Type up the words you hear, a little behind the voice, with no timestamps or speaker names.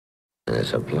They're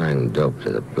supplying dope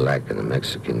to the black and the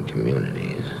Mexican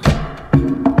communities.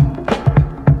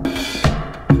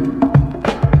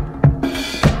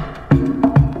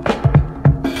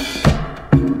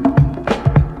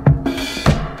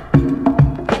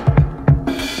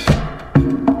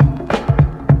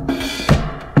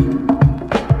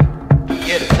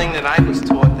 Yeah, the thing that I was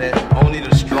taught that only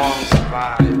the strong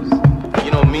survives. You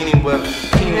know, meaning whether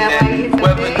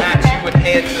or not you would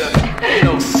have to, you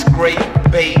know, scrape,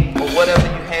 bait, or whatever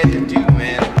you had to do,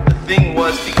 man. The thing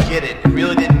was to get it. It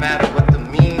really didn't matter what the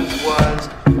means was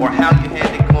or how you had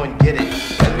to go and get it.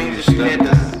 That means that you had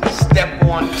to step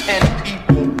on 10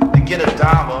 people to get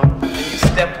 $1, and you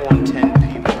step on 10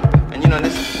 people. And you know,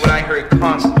 this is what I heard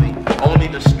constantly. Only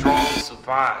the strong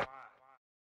survive.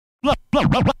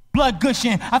 Blood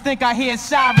gushing, I think I hear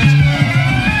sirens.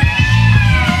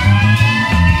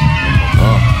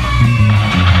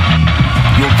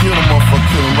 Yo, kill the motherfucker,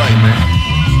 kill him right, man.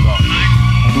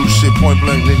 Do the shit point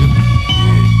blank, nigga.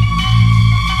 Yeah.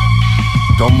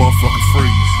 Don't motherfucker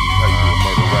freeze. How you do a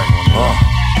murder right on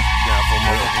down for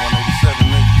motherfucker 187,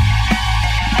 nigga.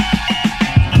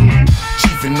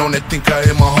 Chiefin' on that, think I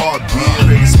hear my heart beat.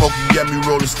 Ready smoking, got me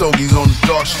rolling stogies on the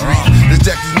dark street. Let's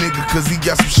jack this nigga, cause he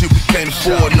got some shit we can't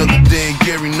afford. Another day in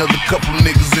Gary, another couple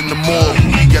niggas in the morgue.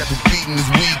 He got the beating his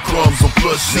weed crumbs on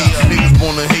plus seats. Niggas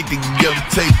wanna hate, they can yellow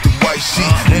tape the white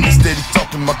sheet. And he steady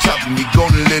talking about chopping, he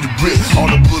gonna let it rip.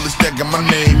 All the bullets that got my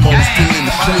name on it still in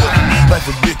the clip. Like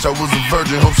a bitch, I was a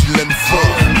virgin, hope she let me fuck.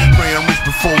 Pray I'm rich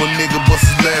before a nigga bust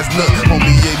his last nut.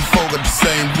 Homie 84 got the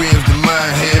same rims that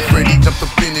mine had. Freddie jumped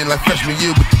up in it like freshman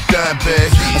year with the dime bag.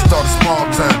 I started small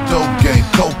time dope game,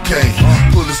 cocaine.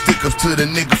 Pulling stick-ups to the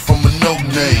nigga from a no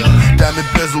name. Diamond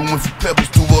bezel went from pebbles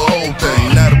to a whole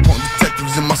thing. Now the point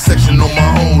detectives in my section on my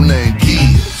whole name.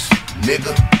 Gibbs,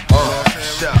 nigga.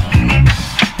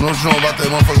 You know what you know about that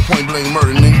motherfucker point blank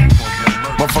murder, nigga?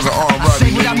 Motherfucker armed robbery,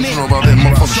 nigga. What you know about that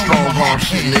motherfucker strong arm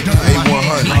shit, nigga?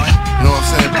 A100. You know what I'm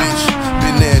saying, bitch?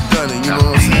 Been there, done it. You know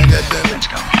what I'm saying? Goddamn it.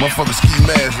 Motherfucker ski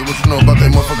mask. What you know about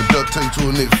that motherfucker duct tape to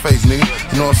a nigga face, nigga?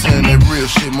 You know what I'm saying? That real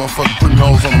shit, motherfucker putting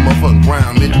holes on the motherfucking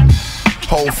ground, nigga.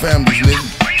 Whole families, nigga.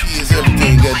 Kids,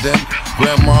 everything, goddamn.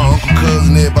 Grandma, uncle,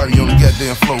 cousin, everybody on the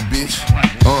goddamn floor, bitch.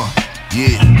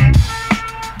 Yeah.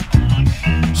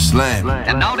 Slam.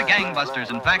 And now to gangbusters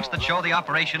and facts that show the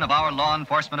operation of our law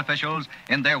enforcement officials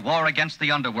in their war against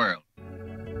the underworld.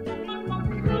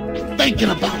 Thinking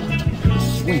about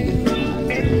swinging.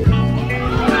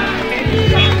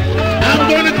 I'm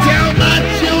gonna tell my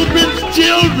children's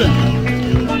children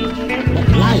what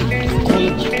life is all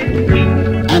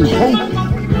about. And hope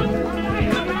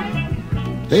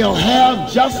they'll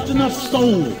have just enough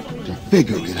soul to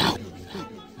figure it out.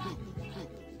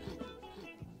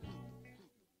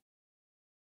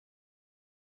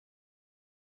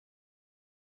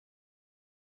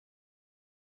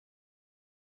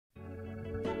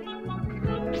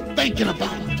 Thinking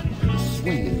about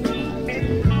swinging.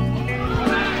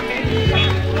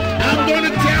 I'm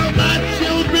gonna tell my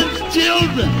children's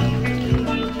children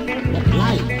what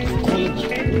life is all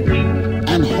about.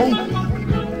 And hope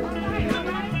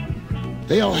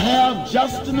they'll have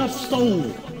just enough soul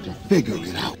to figure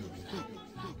it out.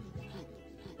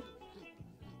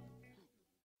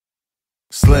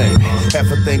 Slang, half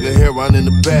a thing of heroin in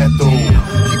the bathroom.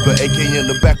 Keep an AK in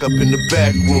the back up in the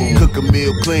back room. Cook a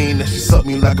meal clean, that she suck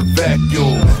me like a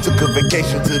vacuum. Took a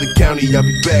vacation to the county, I'll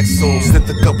be back soon. Sent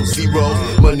a couple zeros,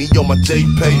 money on my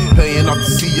J-Pay, paying off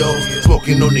the COs,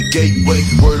 smoking on the gateway.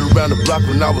 Word around the block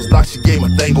when I was locked, she gave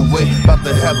my thing away. About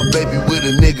to have a baby with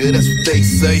a nigga, that's what they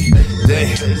say.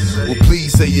 Damn, well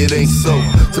please say it ain't so.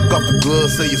 Took off the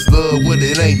gloves, say it's love when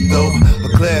it ain't though. A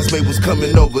classmate was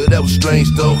coming over, that was strange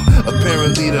though.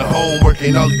 Apparently the homework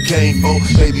ain't all it came for.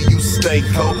 Maybe you stay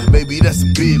cold, maybe that's a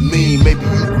bit mean. Maybe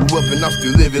you grew up and I'm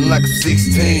still living like I'm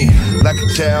 16. Like a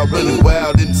child running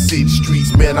wild in the city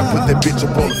streets. Man, I put that bitch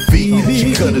up on the feet.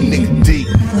 She cut a nigga deep.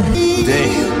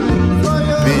 Damn,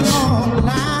 bitch.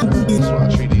 That's why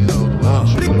I treat these old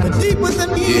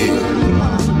yeah,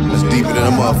 that's deeper than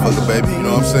a motherfucker, baby. You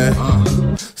know what I'm saying?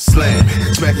 Slam,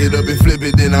 smack it up and flip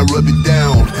it, then I rub it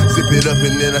down. Zip it up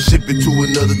and then I ship it to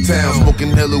another town.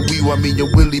 Smoking hella weed while me and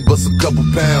Willie bust a couple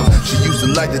pounds. She used to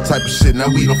like that type of shit,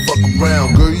 now we don't fuck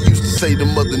around. Girl, you used to say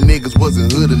them other niggas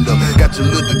wasn't hood enough. Got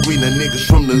your little degree, now niggas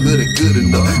from the hood ain't good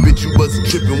enough. Bitch, you wasn't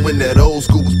tripping when that old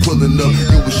school was pulling up.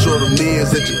 You was short them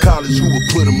niggas at your college, who would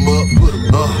put them up?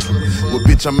 Well,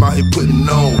 bitch, I'm out here putting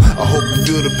on. I hope you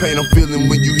feel the pain I'm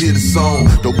feeling when you hear the song.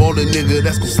 Don't want a nigga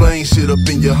that's gon' slang shit up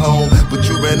in your home. But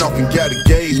you ran off and got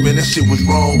engaged, man, that shit was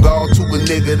wrong. All to a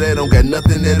nigga that don't got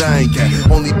nothing that I ain't got.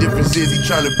 Only difference is he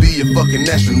tryna be a fucking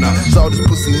astronaut. Saw this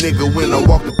pussy nigga when when I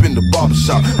walked up in the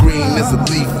barbershop. Green as a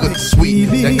leaf, looking sweet,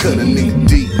 that cut a nigga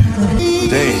deep.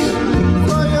 Damn.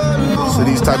 So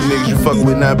these type of niggas you fuck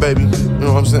with now, baby, you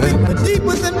know what I'm saying?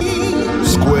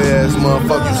 Square ass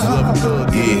motherfuckers.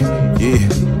 Yeah.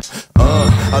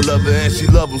 I love her and she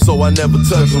love him, so I never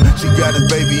touch him. She got his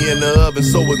baby in the oven,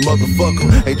 so his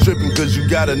motherfucker. Ain't tripping cause you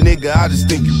got a nigga, I just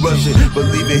think you rushing. But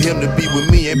leaving him to be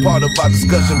with me ain't part of our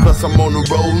discussion. Plus I'm on the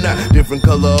road now, different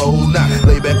color old now.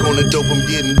 Lay back on the dope, I'm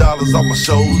getting dollars off my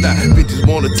shows now. Bitches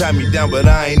wanna tie me down, but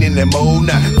I ain't in that mode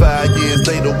now. 5 years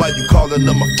later, why you calling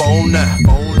on my phone now?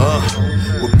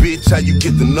 Well bitch, how you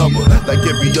get the number? Like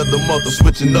every other mother,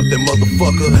 switching up that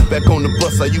motherfucker. Back on the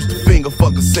bus, I used to finger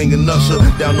fuck her, singing Usher.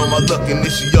 Down on my luck and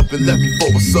then she up and left me for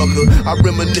a sucker. I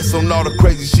reminisce on all the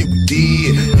crazy shit we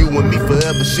did. You and me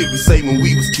forever, shit we say when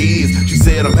we was kids. She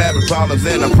said I'm having problems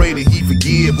and I pray that he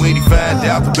forgive. When he find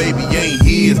out the baby ain't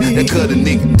his, that cut a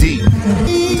nigga deep.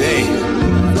 Damn.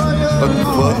 What the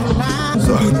fuck?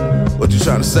 So, what you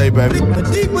trying to say, baby?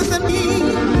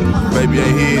 Baby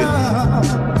ain't here.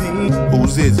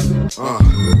 Who's it?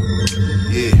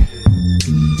 Yeah.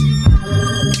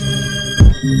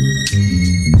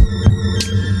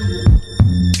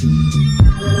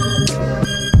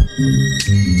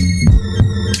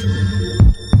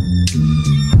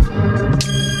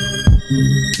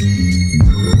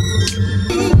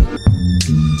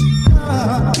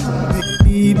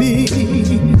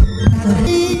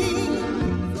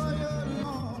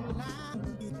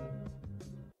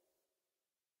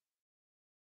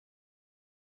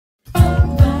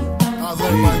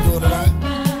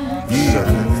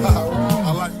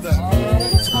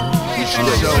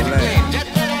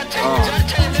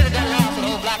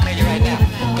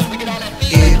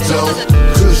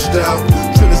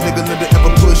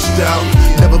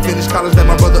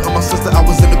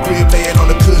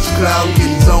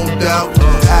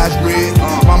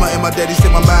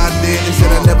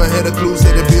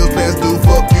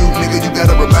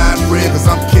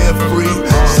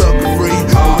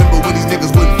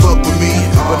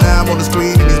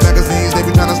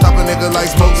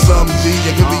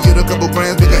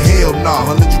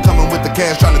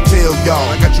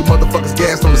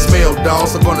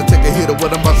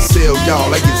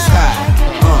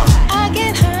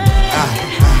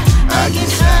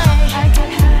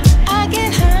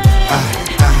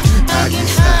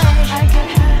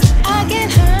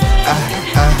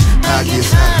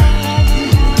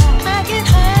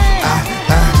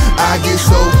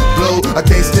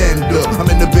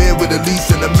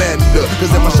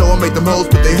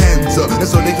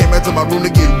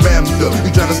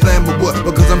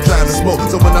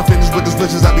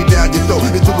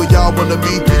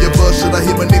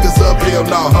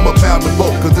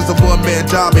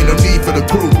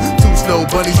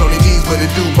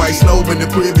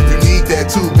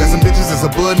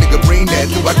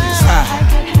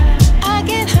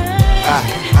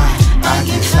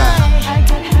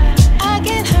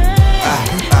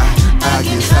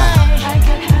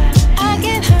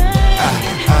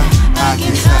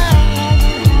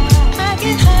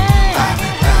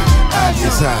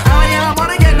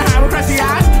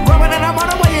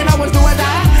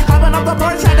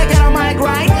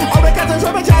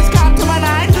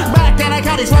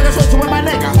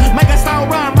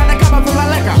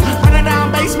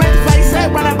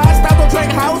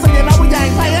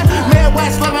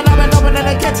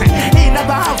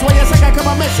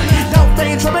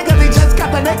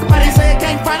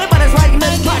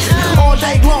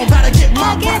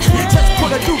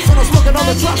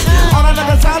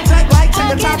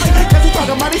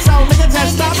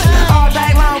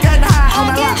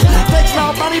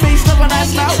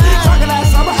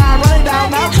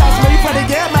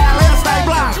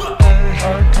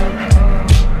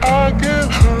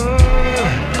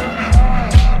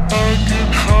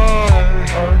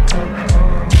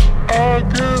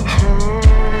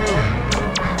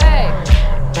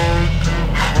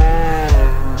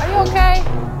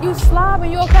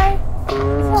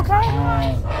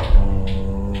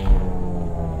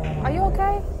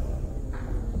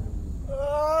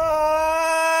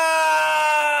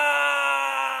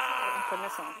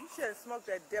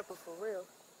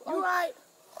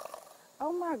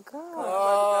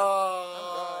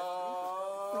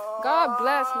 God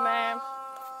bless, man.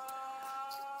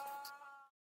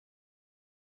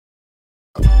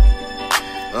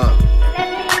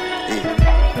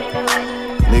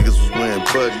 Niggas was wearing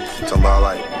buddies. Talking about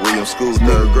like William School,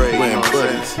 3rd grade. Wearing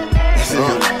buddies.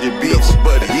 Your bitch,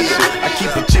 buddy. Yeah. I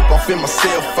keep a chip off in my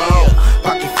cell phone.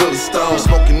 Pocket full of stones.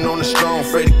 Smoking on the strong.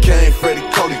 Freddie came, Freddie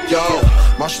Cody, y'all.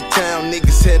 Marshalltown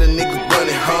niggas had a nigga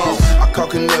running home. I call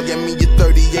Canel, got me your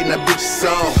 38, now bitch is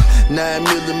on. 9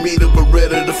 millimeter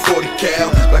Beretta to 40 cal.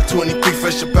 Like 23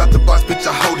 fresh about the box, bitch,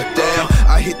 I hold it down.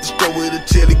 I hit the store with a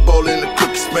chili bowl and a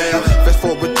cookie smell. Fast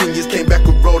forward 10 years, came back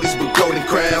with rollies with golden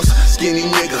crowns. Skinny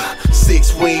nigga,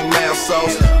 6 wing mouth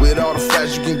sauce. With all the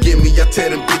flash you can give me, I tear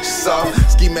them bitches off.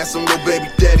 Ski mask on little baby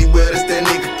daddy, well that's that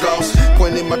nigga close.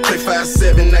 Pointing my tray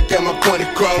 5'7", I got my point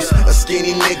across. A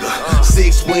skinny nigga,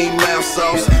 6 wing mouth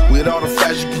sauce. With all the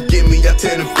flash you can give me, I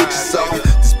tear them bitches off.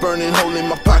 This burning hole in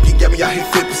my pocket got me out here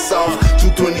flipping soft.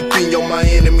 223 on my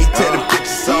enemy, tear them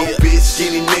bitches off. Bitch,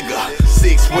 skinny nigga,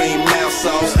 6 wing mouth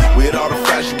sauce. With all the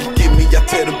flash you can give me, I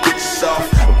tear them bitches off.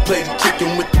 I play the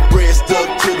chicken with the bread stuck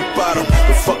to the bottom.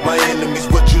 But fuck my enemies,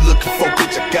 what you looking for,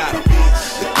 bitch, I got them.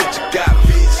 The bitch, I got them.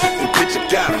 The bitch, I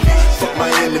got them. Fuck my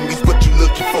enemies, what you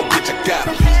looking for, bitch, I got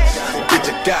them. The bitch,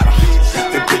 I got them.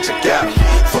 The bitch, I got them.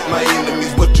 Fuck my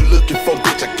enemies, what you looking for,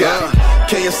 bitch, I got them.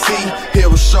 KFC,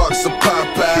 Hero Sharks, or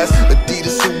Popeyes.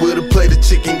 Adidas suit with a plate of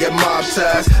chicken, got mob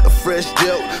ties. A fresh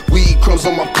dealt, weed crumbs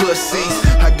on my pussies.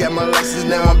 I got my license,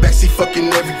 now I'm backseat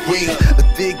fucking every week. A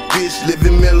thick bitch,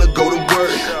 living Miller, go to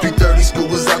work. 3:30 school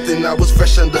was out, then I was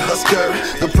fresh under her skirt.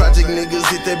 The project niggas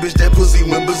hit that bitch, that pussy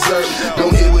went berserk.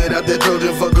 Don't hit without that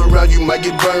Trojan, fuck around, you might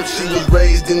get burned. She was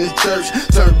raised in the church,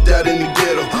 turned out in the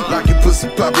ghetto. Lock your pussy,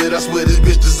 pop it, I swear this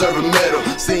bitch deserve a medal.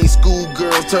 Seen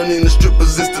schoolgirls turn into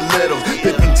strippers in stilettos.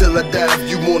 Pip until I die, if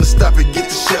you wanna stop it, get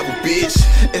the shovel, bitch.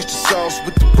 Extra sauce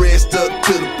with the bread stuck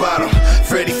to the bottom.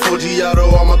 Freddie,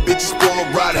 Piñata, all my bitches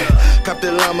spoiled rotten. Cop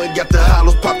that llama, got the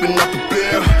hollows popping out the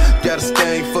barrel. Got a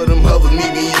stain for them hovers,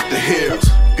 meet me at the Harrods,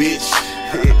 bitch.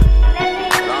 I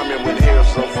remember when the Harrods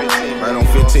was on 15. Right on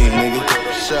 15, nigga.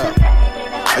 Shut up.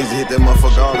 I used to hit that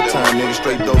motherfucker all the time, nigga.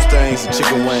 Straight those things and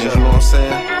chicken wings, you know what I'm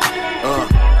saying?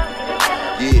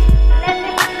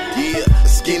 Yeah,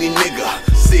 skinny nigga,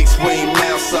 6 wing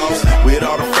mouth sauce. With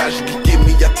all the fries you can give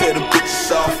me, I tear them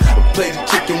bitches off. I play the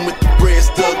chicken with the bread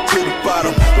stuck to the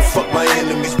bottom. But fuck my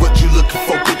enemies, what you looking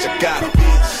for, bitch, I got them.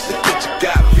 The bitch, I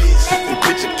got them. The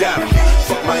bitch, I got them.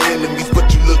 Fuck my enemies,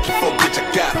 what you looking for, bitch, I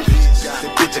got them. The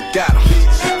bitch, I got them.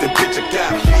 The bitch, I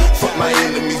got them. Fuck my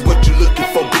enemies, what you looking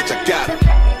for, bitch, I got them.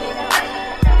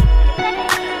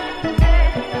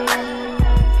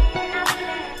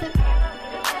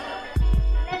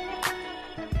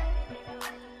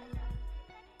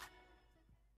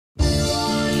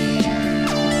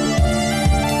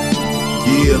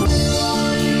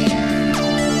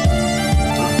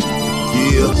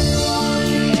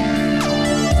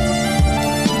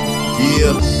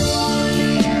 Yeah.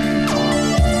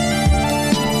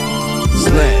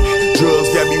 Slang. Drugs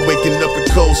got me waking up in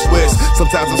cold sweats.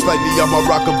 Sometimes I'm slightly on my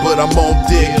rocker, but I'm on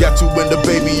dick. Got you and the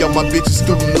baby on my bitches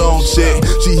scooting long shit.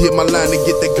 She hit my line to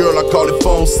get that girl, I call it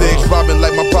phone sex. Robbing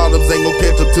like my problems ain't gon'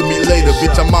 catch up to me later.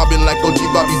 Bitch, I'm mobbing like OG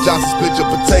Bobby Johnson, split your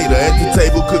potato. At the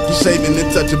table, cookie shaving and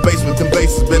touching base with them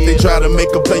bases. Bet they try to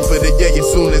make a play for the yeah as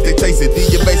soon as they taste it. The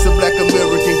evasive black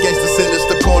American gangster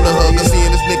sinister corner hugger.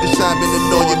 Seeing this nigga shining,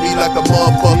 annoying me like a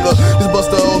motherfucker. This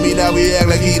buster owe me, now he act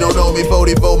like he don't know me.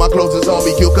 44, my closest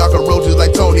homie, kill cockroaches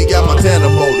like Tony, got my Montana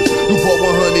motors. Newport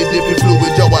 100, dipping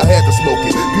fluid, yo, I had to smoke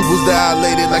it. Pupils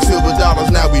dilated like silver dollars,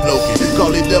 now we low-key.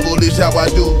 Call it devilish, how I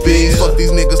do things. Fuck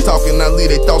these niggas talking, I leave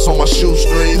they thoughts on my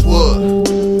shoestrings. What?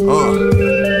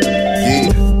 Yeah.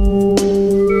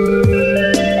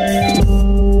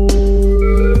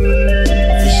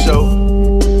 For sure.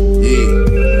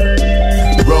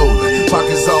 Yeah. Rollin',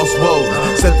 pockets all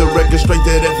swollen. Set the record straight,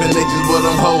 that FNH is what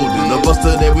I'm holding. A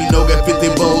buster that we know got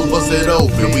 50 bowls, bust it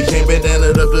open. We can't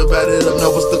bandana it up, divide it up, know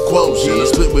what's the quotient. I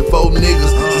split with 4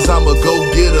 niggas, since I'm a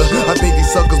go-getter. I think these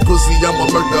suckers pussy, I'ma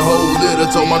murk the whole litter.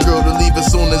 Told my girl to leave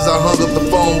as soon as I hung up the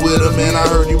phone with her. Man, I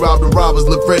heard he robbed the robbers,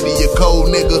 look Freddie, a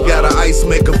cold nigga. Got an ice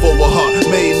maker for a heart,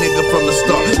 made nigga from the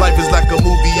start. Life is like a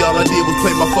movie, all I did was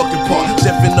play my fucking part.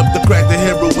 Jeffing up the crack, the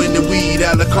heroin, the weed,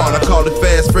 out the car. I call it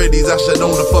Fast Freddy's, I should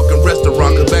own a fucking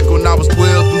restaurant. Cause back when I was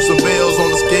 12, threw some bells on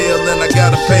the scale and I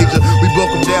got a pager. We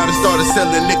broke them down and started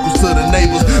selling nickels to the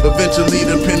neighbors. Eventually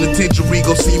the penitentiary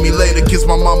gon' see me later. Kiss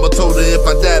my mama, told her if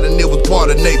I died and it was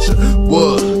part of nature.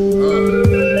 What?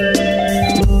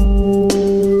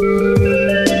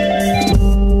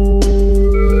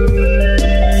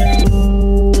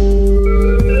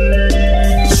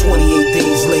 28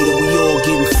 days later, we all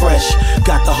getting fresh.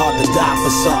 Got the heart to die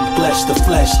for something, flesh to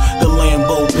flesh. The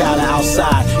Lambo powder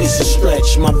outside, it's a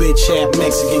stretch. My bitch half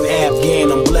Mexican,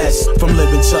 Afghan, I'm blessed. From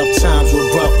living tough times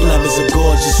with rough levers, a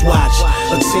gorgeous watch.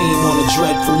 A team on a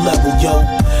dreadful level, yo.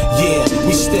 Yeah,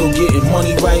 we still getting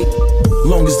money right.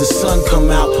 Long as the sun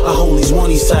come out, I hold these one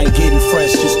tight, getting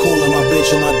fresh, just cooling my bitch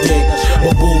on my dick.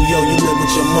 But boo, yo, you live with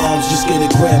your moms, just get a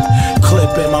grip.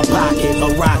 Clip in my pocket, a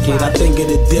rocket. I think of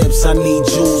the dips, I need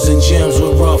jewels and gems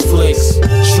with rough flicks.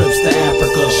 Trips to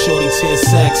Africa, shorty tear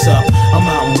sex up. I'm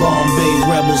out in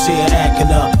Bombay, rebels here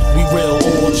acting up. We real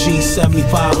OG,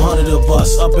 7,500 of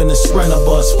us. Up in the Sprinter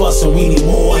bus, fussin', we need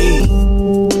more heat.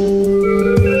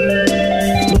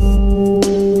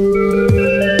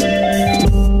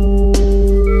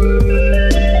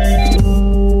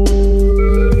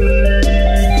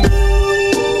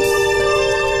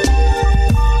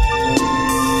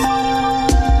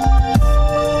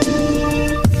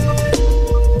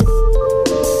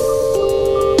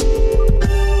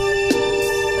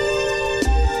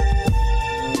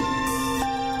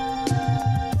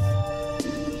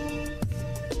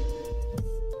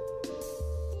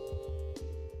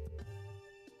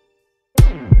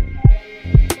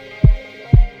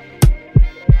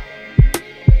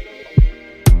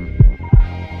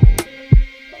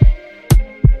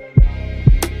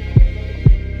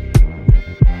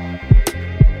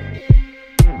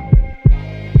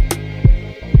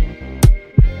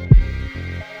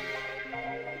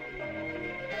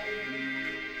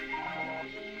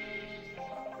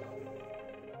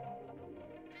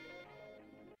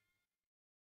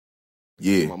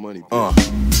 Yeah,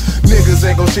 niggas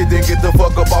ain't gon' shit, then get the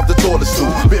fuck up off the toilet stool.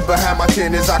 Been behind my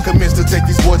tent as I commence to take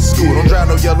these boys to school. Don't drive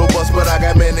no yellow bus, but I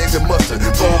got mayonnaise and mustard.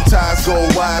 Bow ties, gold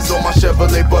wires on my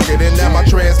Chevrolet bucket. And now my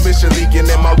transmission leaking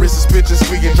and my wrist is pitching,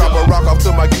 squeaking. Drop a rock off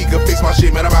to my Giga, fix my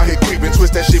shit, man, I'm out here creeping.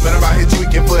 Twist that shit, man, I'm out here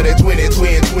tweaking for that twin.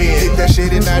 Hit that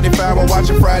shit in 95, I'm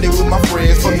watching Friday with my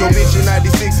friends. Fuck your bitch in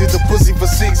 96, hit the pussy for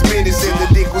 6 minutes. Said the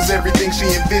dick was everything she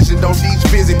envisioned, don't need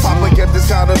busy. Papa kept his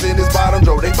condoms in his bottom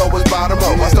drawer, they thought was bottom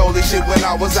up. I stole this shit when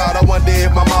I was out, I wonder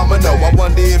if my mama know. I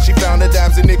wonder if she found the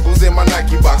dimes and nickels in my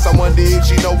Nike box. I wonder if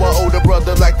she know her older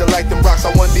brother like to light them rocks.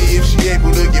 I wonder if she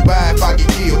able to get by if I get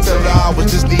killed. Tell her I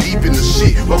was just knee deep in the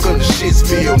shit. Welcome to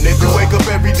Shitsville, nigga. You wake up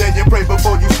every day and pray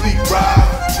before you sleep, right?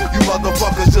 You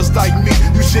motherfuckers just like me.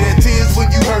 You shed tears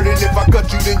when you hurt it. If I cut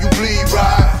you, then you bleed,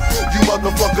 right? You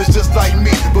motherfuckers just like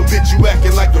me. But bitch, you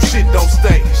acting like your shit don't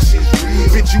stink.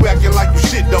 Bitch, you acting like your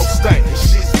shit don't stink.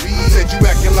 Said you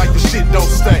acting like the shit don't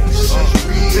stink.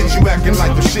 Bitch, you acting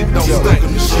like the shit don't stink.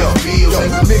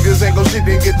 Niggas ain't gon' shit,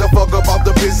 then get the fuck up off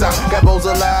the piss out. Got bows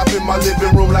alive in my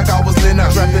living room like I was Lena.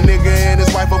 Trapped a nigga and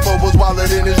his wife before was wallet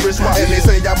in his wristwatch. And they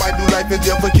say I might do life in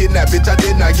jail for kidnap. Bitch, I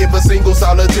did not give a single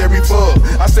solitary fuck.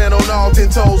 I stand on all 10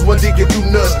 toes, one dick and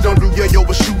 2 nuts. Don't do yo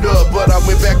but shoot up. But I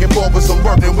went back and forth with some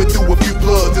work and went through a few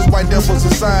plugs. This white devil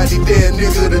society, dead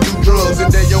nigga to do drugs. And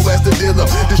then yo ass to deal 'em,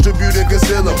 distribute and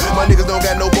conceal 'em. My niggas don't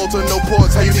got no bolts or no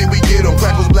ports, how you think we get 'em?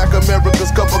 Crackers, black America's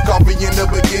cup of coffee in the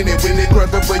beginning. When they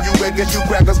crack up where you at, guess you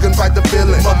crackers can fight the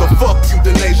feeling. Motherfuck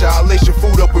euthanasia, I'll lace your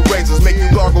food up with razors. Make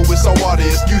you gargle with some water,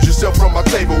 excuse yourself from my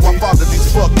table. I father these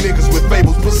fuck niggas with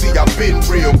fables, pussy, I've been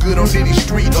real good on any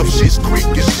street of Shit's Creek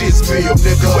and Shitsville,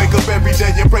 nigga. You wake up every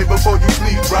day and pray before you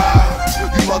sleep, right?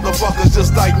 You motherfuckers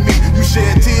just like me. You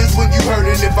shed tears when you hurt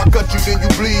it. If I cut you, then you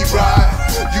bleed, right?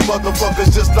 You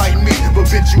motherfuckers just like me.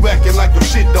 But bitch, you acting like your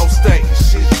shit don't stink.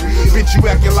 Bitch, you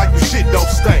acting like your shit don't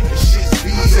stink.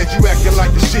 Said you acting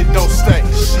like the shit don't stink.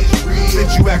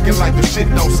 Bitch, you acting like the shit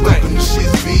don't stink.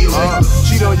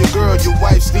 Cheat on your girl, your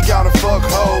wife, sneak out and fuck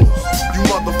hoes. You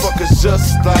motherfuckers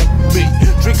just like me.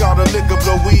 Drink all the liquor,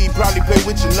 blow weed, probably play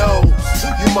with your nose.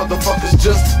 You motherfuckers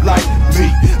just like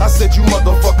me. I said you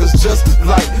motherfuckers just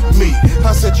like me.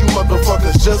 I said you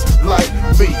motherfuckers just like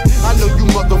me. I know you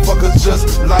motherfuckers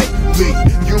just like me.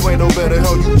 You ain't no better,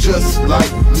 hell, you just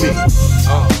like me.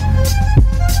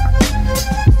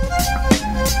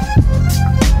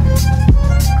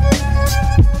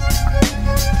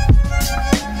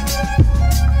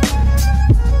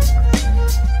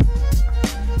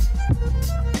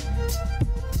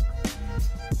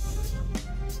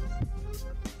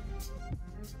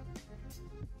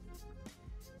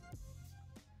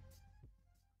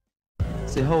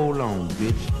 Say, hold on,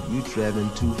 bitch, you traveling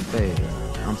too fast.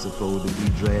 I'm supposed to be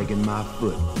dragging my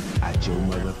foot out your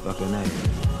motherfucking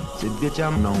ass. Say, bitch,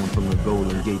 I'm known from the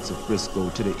Golden Gates of Frisco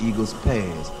to the Eagles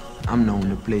Pass. I'm known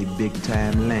to play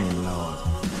big-time landlord,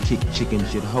 kick chicken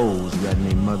shit hoes right in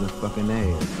their motherfucking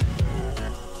ass.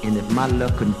 And if my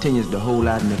luck continues to hold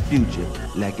out in the future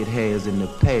like it has in the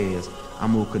past,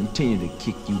 I'm gonna continue to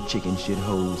kick you chicken shit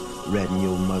hoes right in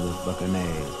your motherfucking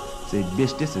ass. Say,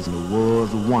 bitch, this is the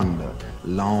world's wonder.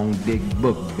 Long dick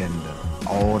book bender,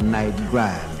 all night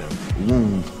grinder,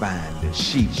 wound finder,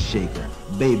 sheet shaker,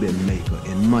 baby maker,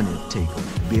 and money taker,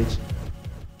 bitch.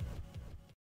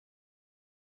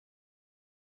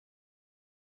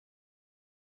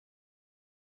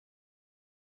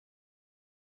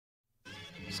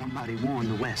 Somebody warn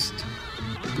the West.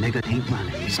 Nigga ain't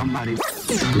running. Somebody.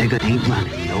 Nigga ain't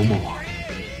running no more.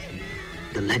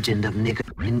 The legend of nigga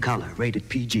in color. Rated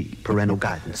PG. Parental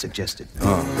guidance suggested.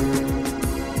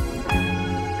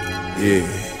 Yeah.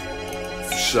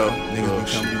 For sure. Niggas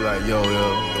be coming be like, yo,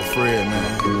 Fred,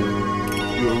 man.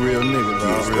 You a real nigga,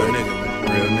 dog. Real nigga,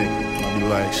 man. Real nigga. I be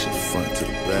like, shit, front to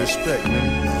the back. Respect,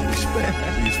 man. Respect.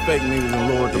 Respect niggas and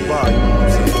lower the bar, you know what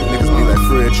I'm saying? Niggas be like,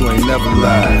 Fred, you ain't never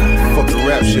lied. Fuck the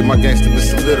rap shit, my gangster been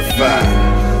solidified.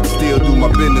 Still do my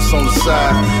business on the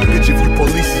side. Bitch, if you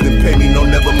polices then pay me, no,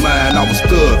 never mind. I was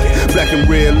thug. Black and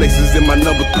red laces in my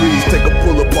number 3s. Take a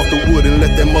pull up off the wood and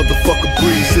let that motherfucker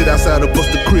breathe. Sit outside of bust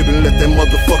the crib and let that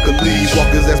motherfucker leave. Walk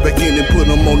his ass back in and put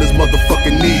him on his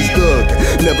motherfucking knees. Thug,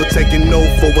 never taking no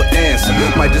for an answer.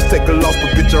 Might just take a loss,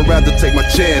 but bitch, I'd rather take my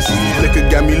chances. Liquor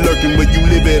got me lurking where you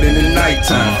live at in the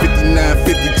nighttime.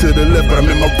 5950 to the left, but I'm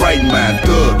in my right mind.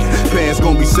 Thug, pants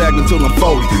gon' be sagging till I'm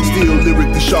 40. Still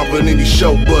lyrically sharper than these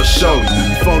show bus shows.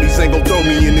 These phonies ain't gon' throw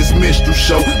me in this minstrel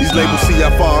show. These labels see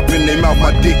how far up in their mouth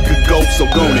my dick could go. So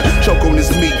go on it, choke on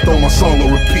this meat, throw my song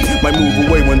on repeat. Might move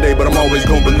away one day, but I'm always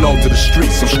gon' belong to the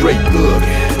streets. I'm straight thug,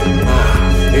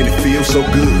 and it feels so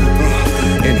good,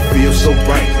 and it feels so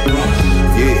right,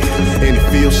 yeah, and it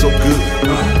feels so good,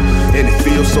 and it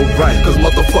feels so right. Cause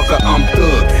motherfucker, I'm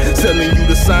thug, telling you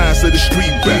the science of the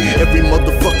street rap. Every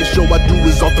motherfucking show I do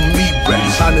is off the meat rap.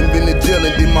 I done been in jail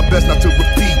and did my best not to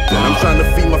repeat that. I'm trying to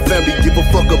feed my family, give a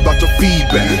fuck about your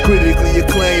feedback. Critically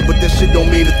acclaimed, but that shit don't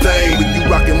mean a thing. When you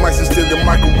rockin' mics and still in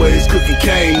microwaves, cooking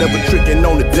cane, never tricking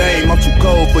on the dame. I'm too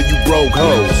cold for you broke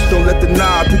hoes. Don't let the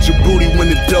knob hit your booty when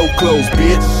the door close,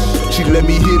 bitch. She let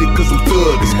me hit it cause I'm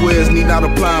thug. The squares need not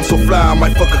apply, I'm so fly, I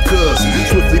might fuck a cousin.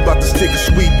 Swiftly about to stick a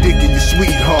sweet dick in your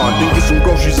sweetheart. Then get some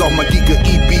groceries off my Geeka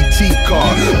EBT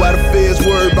card. Why the feds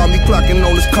worried about me clocking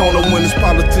on this corner when there's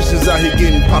politicians out here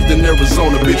getting popped in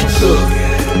Arizona, bitch, I'm thug.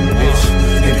 Bitch,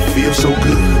 and it feels so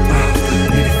good,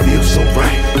 and it feels so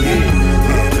right, yeah,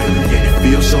 and it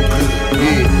feels so good,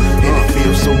 yeah. And it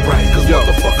feels so right, cause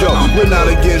motherfucker, we're not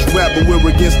against rap, but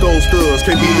we're against those thugs.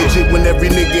 Can't be legit when every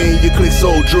nigga in your clique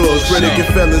sold drugs. Freddie and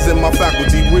fellas in my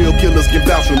faculty, real killers can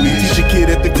vouch for me. Teach a kid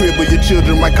at the crib, but your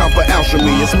children might come for ounce from me.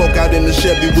 And smoke out in the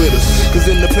Chevy with us. Cause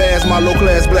in the past, my low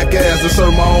class black ass done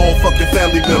serve my own fucking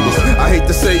family members. I hate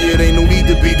to say it, ain't no need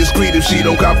to be discreet. If she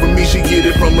don't cop from me, she get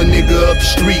it from a nigga up the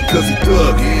street, cause he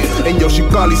thug. And yo, she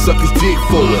probably suck his dick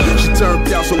for it. She turned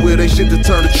out, so it ain't shit to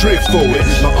turn the trick for it.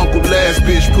 My uncle last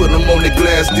bitch put him on the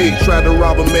glass dick. Tried to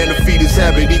rob a man to feed his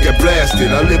habit, he got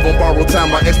blasted. I live on borrowed time,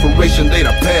 my expiration date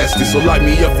I passed it. So light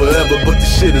me up forever, but the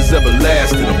shit is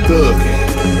everlasting. I'm thug,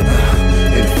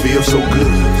 and it feels so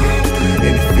good,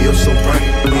 and it feels so right,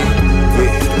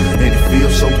 yeah, and it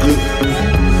feels so good,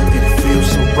 and it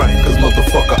feels so right. Cause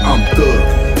motherfucker, I'm thug,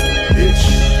 bitch,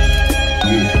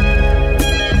 yeah.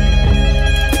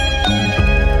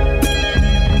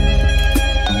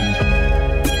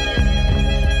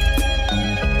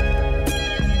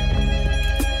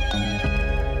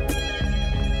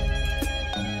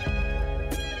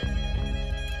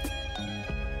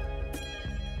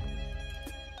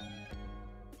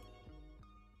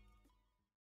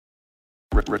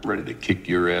 Ready to kick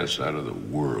your ass out of the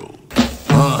world.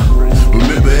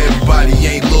 Remember everybody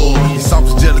ain't loyal. It's soft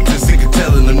as gelatin, sick of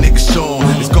telling them niggas show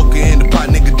 'em. It's coca in the pot,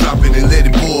 nigga drop it and let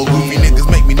it boil. Goofy niggas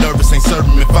make me nervous, ain't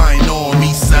serving if I ain't on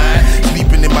me side.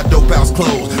 Sleeping in my dope house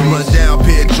clothes. Run down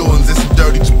pair of Jordans and some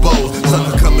dirty Jabos.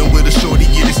 Sucker coming with a shorty,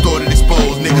 get it started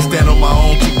exposed. Nigga stand on my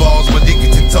own two balls, my dick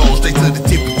is 10 toes. Straight to the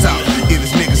tip of top. Get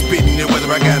this nigga spitting it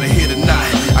whether I got a hit or not.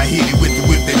 I hit it with the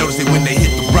whip, they notice it when they hit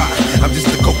the rock. I'm just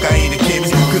a cocaine and chemist,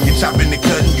 cooking, chopping and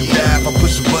cutting. You die if I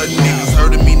push a button. Niggas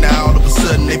hurting me now, all of a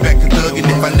sudden they back to thugging.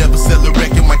 If I never sell a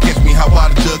record, might catch me how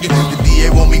I jugging. The DA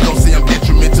want me gon' say I'm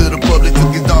detriment to the public.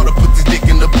 Took his daughter, put his dick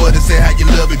in the butt and said how you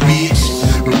love it, bitch.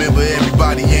 Remember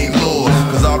everybody ain't loyal,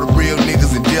 cause all the real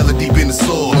niggas in jail are deep in the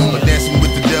soil. But dancing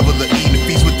with the devil or eating a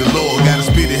feast with the Lord. Gotta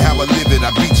spit it how I live it,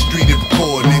 I beat the street and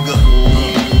record, nigga.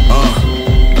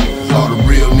 All the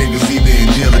real niggas either in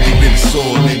jail or deep in the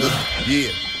soil, nigga. Yeah.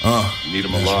 Need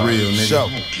them alive. Real, nigga. Show.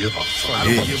 Give a fuck.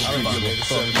 Yeah.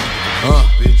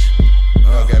 Bitch.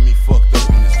 Got me fucked up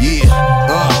in this. Yeah.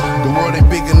 The world ain't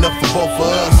big enough for both of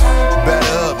us.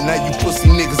 Batter up, now you pussy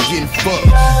niggas getting fucked.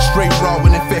 straight raw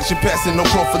with infection, passing no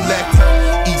prophylactic.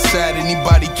 East side,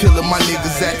 anybody killing my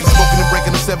niggas acting. Smoking and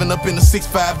breaking the 7 up in the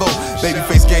 650.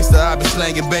 Babyface gangster, I been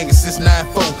slanging, banging since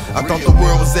 9-4. I thought the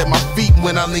world was at my feet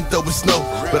when I linked up with Snow,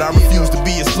 but I refuse to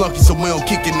be a flunky, so we don't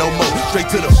kick it no more. Straight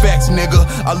to the facts, nigga.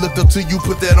 I looked up to you,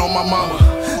 put that on my mama.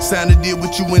 Signed a deal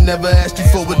with you and never asked you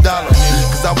for $1.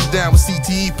 Cause I was down with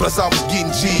CTE, plus I was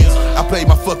getting G's. I played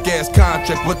my fuck ass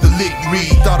contract, what the lick read.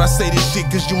 Thought I say this shit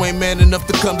cause you ain't man enough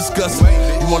to come discuss it.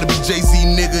 You wanna be Jay-Z,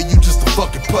 nigga, you just a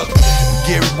fucking puppet.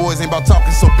 Gary boys ain't about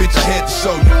talking, so bitch, I had to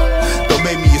show you. Don't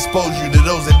make me expose you to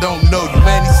those that don't know you.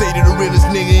 Man, he say that the realest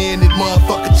nigga in it,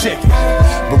 motherfucker, check it.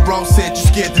 But bro said you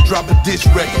scared to drop a diss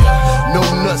record. No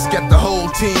nuts, got the whole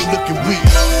team looking weak.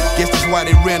 Guess that's why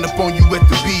they ran up on you at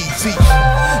the BET.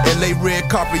 LA red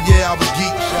carpet, yeah, I was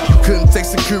geek. You couldn't take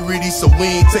security, so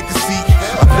we ain't take a seat.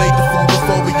 I played the fool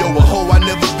before, but yo, a hoe I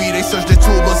never be. They searched that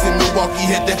tour bus in Milwaukee,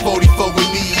 had that 44 with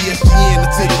me. ESGN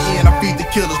until the end, I feed the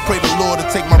killers. Pray the Lord to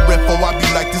take my breath, or I be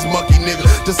like this monkey nigga.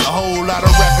 Just a whole lot of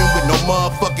rapping with no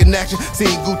motherfucking action.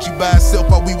 Seeing Gucci by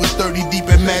itself while we was 30 deep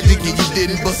in magic, and you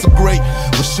didn't bust a great.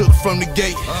 Was shook from the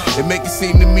gate. It make it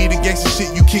seem to me the gangsta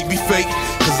shit you kick be fake.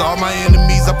 Cause all my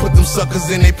enemies, I put them suckers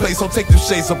in their place. So take them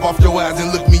shades up off your eyes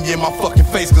and look me in my fucking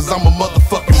face. Cause I'm a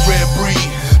motherfucking rare breed.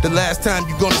 The last time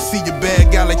you gonna see a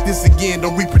bad guy like this again,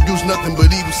 don't reproduce nothing but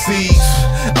evil seeds.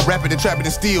 I'm rapping and trapping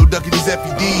and still ducking these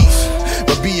FEDs.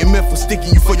 But BMF was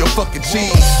sticking you for your fucking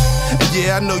cheese. And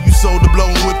yeah, I know you sold the blow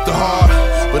and whipped the hard,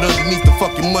 but underneath the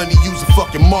fucking money, use a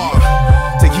fucking mark.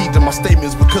 Take heed to my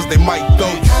statements because they might throw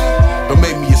you. Don't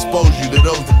make me expose you to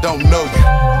those that don't know you,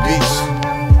 bitch.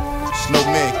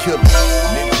 Snowman killer,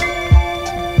 nigga.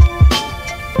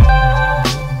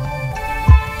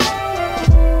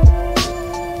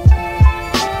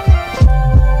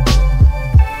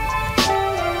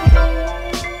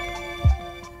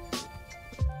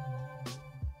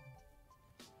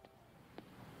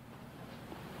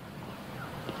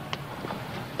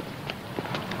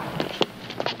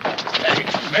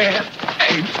 Man,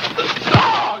 hey, the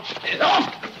dog shit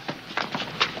off.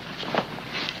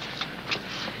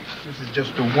 This is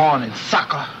just a warning,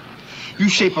 sucker. You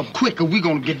shape up quick or we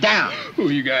gonna get down. Who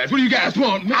you guys? What do you guys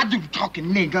want? I do the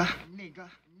talking, nigga.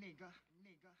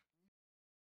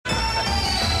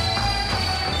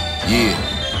 Yeah,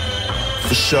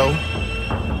 for sure.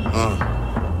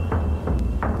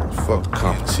 Fuck the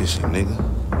competition,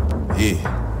 nigga.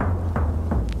 Yeah.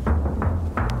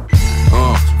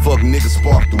 Fuck niggas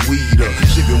spark the weed up.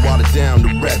 Shit been watered down,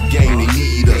 the rap game, they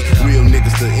need us. Real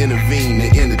niggas to intervene and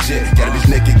interject. Got a bitch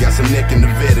naked, got some neck in the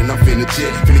vet, and I'm finna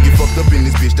jet. Finna get fucked up in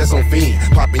this bitch, that's on fiend.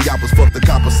 Poppin' yappers, fuck the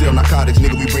copper, sell narcotics,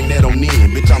 nigga, we bring that on in.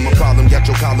 Bitch, I'm a problem, got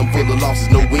your column full of losses,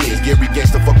 no wins. Gary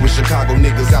gangsta, fuck with Chicago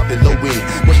niggas out that low end.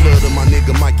 Much love to my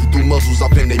nigga Mikey, threw muzzles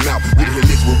up in they mouth. We the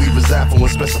licks where we reside for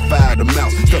unspecified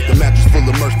amounts. Stuff the mattress full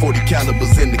of merch, 40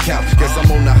 calibers in the couch. Guess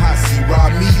I'm on the hot seat, rob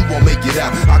me, you won't make it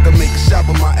out. I can make a shot,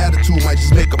 but my attitude might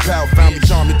just make a pal. Found me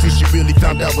charming till she really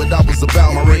found out what I was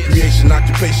about. My recreation,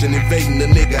 occupation, invading the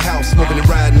nigga house. Smoking and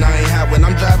riding, I ain't high when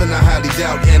I'm driving, I highly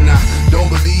doubt. And I don't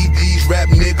believe these rap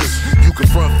niggas. You can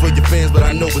front for your fans, but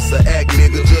I know it's an act,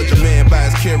 nigga. Judge a man by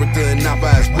his character and not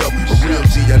by his wealth. A real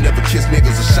G, I never kiss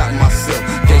niggas or shot myself.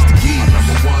 Gangsta Gibbs.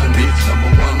 Number one, bitch,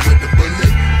 number one with the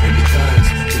bullet. And the guns,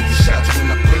 take the shots when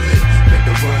I pull it. Make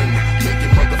the run, make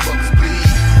your motherfuckers bleed.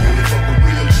 Only fuck with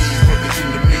real G's, brothers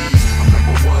enemies. I'm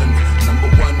number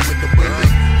one with the bullet.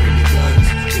 And the guns,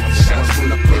 take the shots when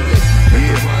I pull it. Make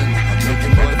the run, make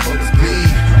your motherfuckers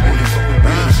bleed. Only fuck with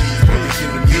real G's, brothers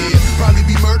enemies. Probably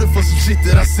be murdered for some shit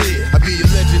that I said. I be a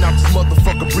legend, I'm this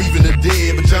motherfucker breathing the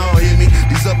dead. But y'all hear me?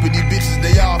 These uppity bitches,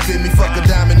 they all fit me. Fuck a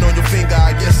diamond on your finger,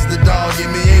 I guess it's the dog in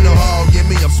me. Ain't no hog in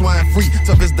me, I'm swine free.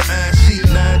 Tough as the iron sheet,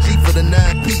 9G for the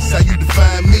 9-piece. How you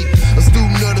define me? A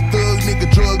student of the thug, nigga,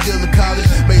 drug dealer, college.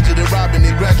 Majored in robbing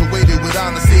and graduated with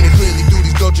honors. Seen it clearly through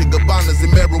these Dolce Gabbanas and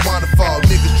marijuana fall.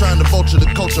 Niggas trying to vulture the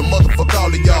culture, motherfuck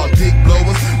all of y'all dick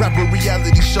blowers. Rapper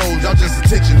reality shows, y'all just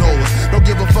attention holders. Don't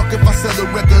give a fuck if I sell a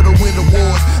record or win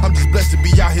awards. I'm just blessed to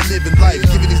be out here living life,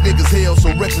 giving these niggas hell, so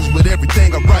reckless with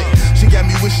everything I write. She got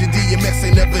me wishing DMX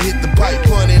ain't never hit the pipe.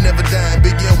 Pun ain't never dying,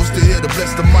 Big L was still here to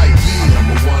bless the mic. Yeah.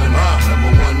 Number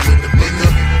one with the nigga.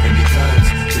 And the guns,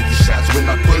 take the shots when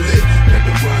I pull it. Let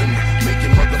the run, make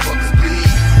your motherfuckers bleed.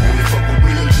 Only fuck with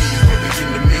real G's, brothers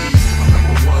enemies. I'm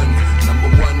number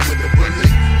one with the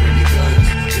bullet. And the guns,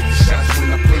 take the shots when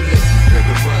I pull it. Let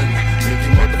the run, make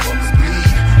your motherfuckers bleed.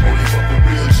 Only fuck with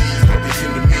real G's, brothers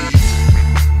enemies.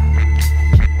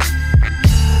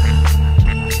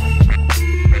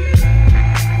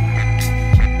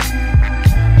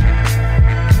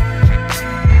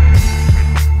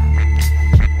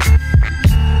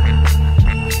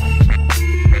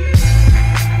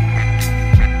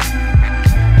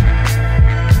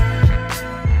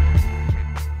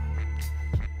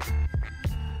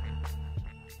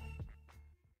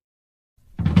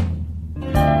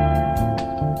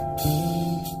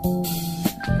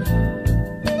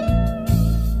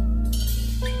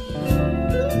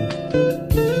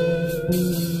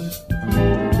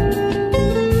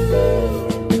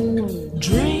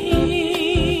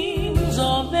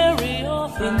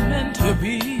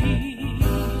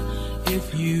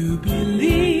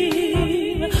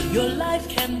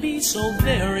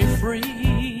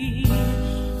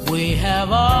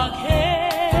 have our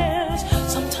cares.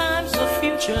 Sometimes the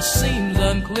future seems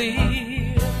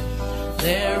unclear.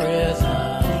 There is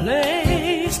a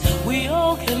place we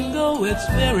all can go, it's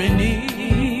very near.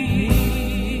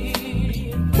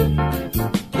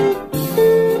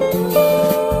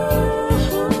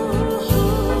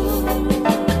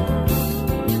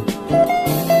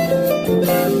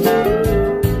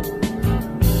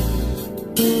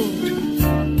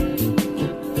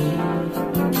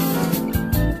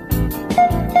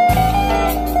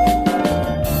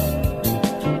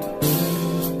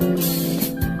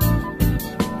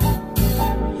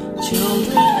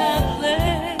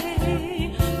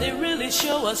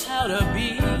 How to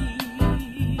be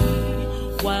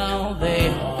while they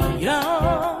are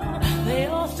young. They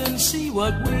often see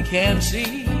what we can't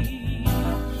see.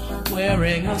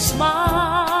 Wearing a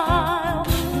smile,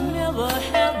 you never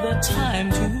have the time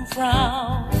to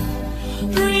frown.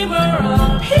 Dreamer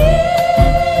of peace,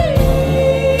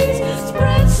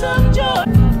 spread some joy.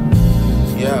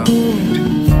 Yeah.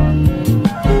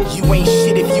 You ain't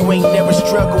shit if you ain't never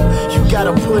struggled. You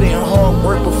gotta put in hard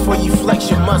work before you flex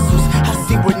your muscles. I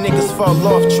see where niggas fall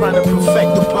off trying to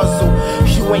perfect the puzzle.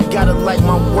 You ain't gotta like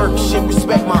my work, shit,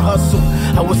 respect my hustle.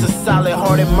 I was a solid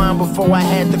hearted mind before I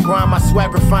had to grind. My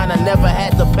swag refined, I never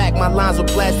had to pack my lines with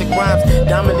plastic rhymes.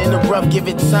 Diamond in the rough, give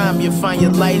it time, you'll find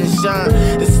your light and shine.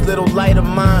 This little light of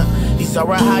mine, these are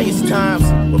our highest times.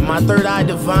 With my third eye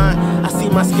divine, I see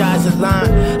my skies align.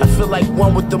 I feel like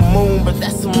one with the moon, but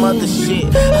that's some other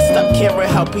shit. I stop caring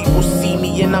how people see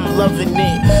me and I'm loving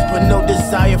it. But no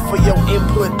desire for your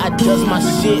input, I does my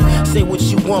shit. Say what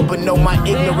you want, but know my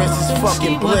ignorance is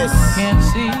fucking bliss. Can't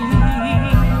see.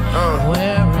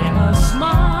 Wearing a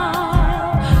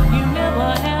smile, you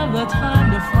never have the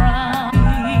time to frown.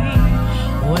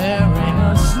 Wearing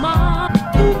a smile.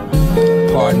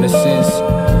 Pardon the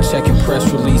sense, checking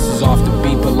press releases off the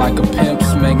beat, but like a pimp,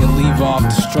 smanging leave off the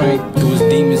strength, threw his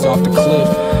demons off the cliff.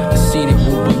 The scenic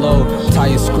route below,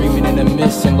 tires screaming in the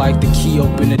mist, and like the key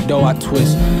open the door, I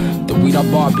twist. The weed I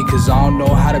bought because I don't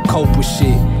know how to cope with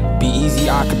shit. Be easy,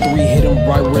 I could 3 hit him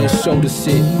right where his shoulder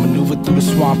sit. Maneuver through the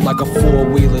swamp like a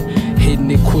 4-wheeler,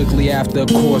 hitting it quickly after a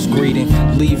coarse greeting.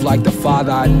 Leave like the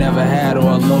father I never had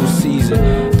or a low Caesar.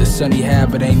 The son he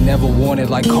had but ain't never wanted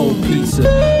like cold pizza.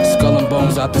 Skull and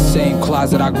bones out the same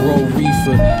closet I grow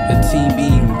reefer. The team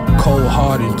eating,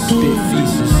 cold-hearted, spit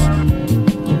feces.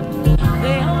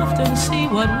 They often see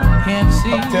what we can't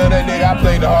see. Tell that nigga I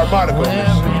played the harmonica on this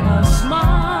shit. Wearing a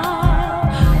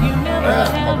smile, you never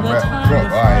have the time to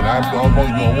Alright, I'm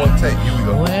only doing one take. Here we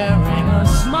go. Wearing a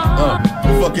smile.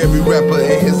 Fuck every rapper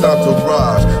and his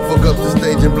entourage. Fuck up the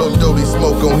stage and blow dirty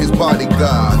smoke on his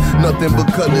bodyguard. Nothing but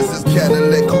colors, is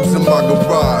Cadillac coupes in my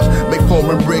garage. Make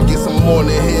foreign bread, get some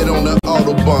morning head on the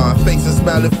Autobahn. Faces,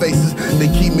 smiling faces, they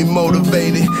keep me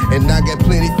motivated. And I got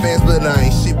plenty fans, but I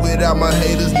ain't shit without my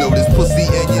haters. Know this pussy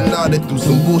alienated through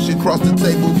some bullshit across the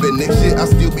table. But next shit I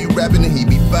still be rapping and he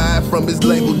be fired from his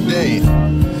label.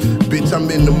 Damn. Bitch,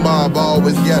 I'm in the mob, I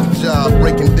always got a job.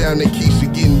 Breaking down the Keisha,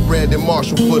 getting Brandon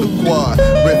Marshall for the quad.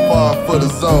 Red Far for the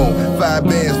zone, 5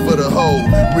 bands for the hoe.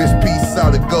 Wrist piece,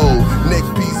 solid gold, neck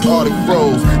piece, Arctic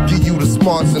froze. Give you the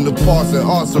smarts and the parts and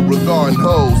answer regarding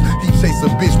hoes. He chased a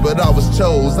bitch, but I was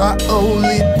chose. I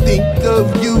only think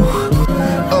of you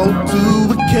on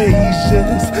 2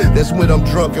 occasions. That's when I'm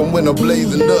drunk and when I'm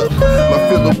blazing up. My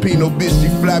Filipino bitch, she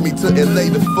fly me to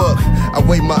LA to fuck. I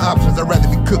weigh my options, I'd rather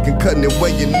be cooking, cutting and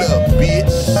weighing up,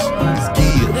 bitch. It's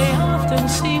Gibbs. They often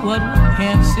see what we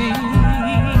can't see.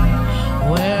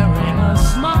 Wearing a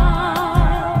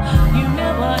smile, you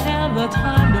never have the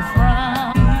time to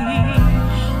frown.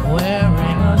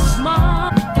 Wearing a smile.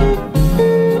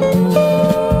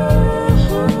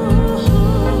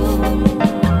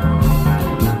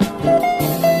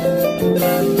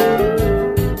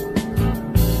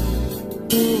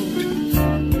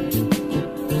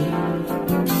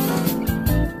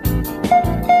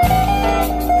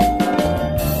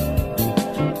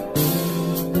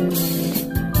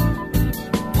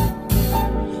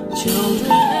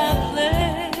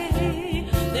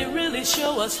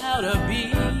 How to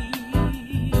be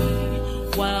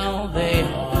while they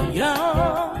are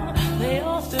young. They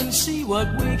often see what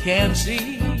we can't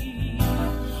see.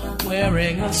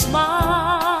 Wearing a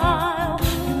smile,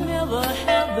 you never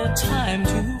have the time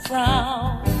to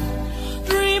frown.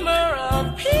 Dreamer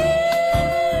of peace,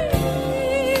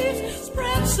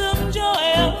 spread some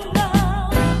joy around.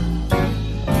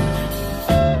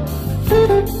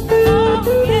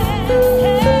 Oh yeah.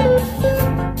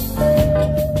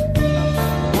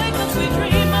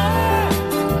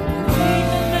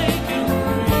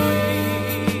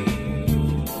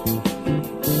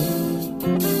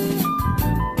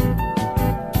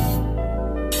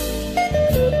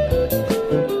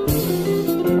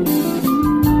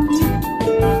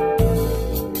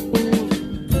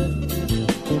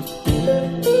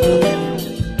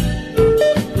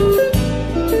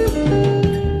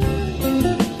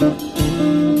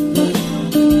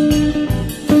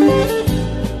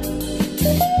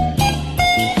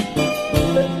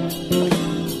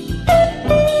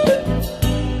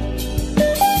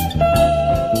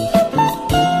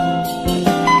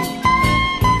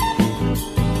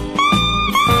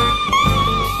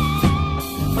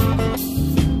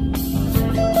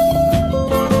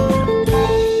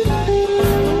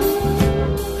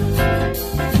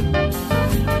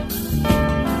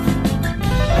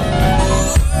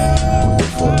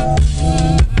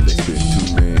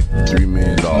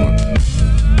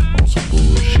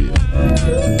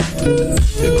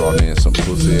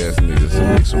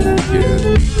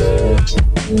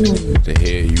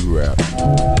 you rap.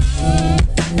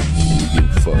 You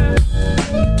getting fucked.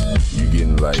 You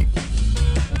getting like a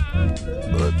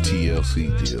TLC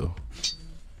deal.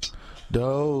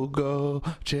 Don't go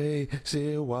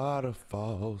chasing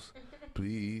waterfalls.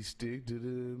 Please stick to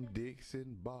them dicks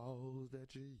and balls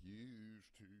that you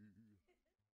used to.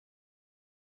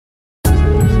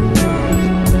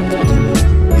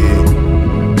 Yeah.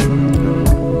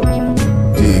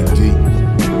 Dig deep.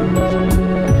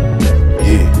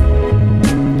 Yeah.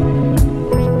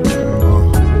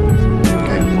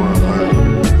 Can't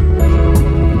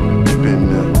 100. Been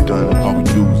there, done it. All we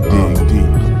do is dig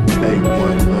deep.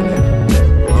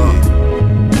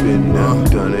 A100. Been there,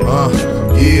 done it.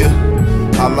 Yeah.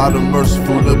 Allah the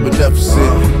merciful, the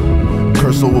beneficent.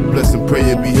 Curse over blessing, pray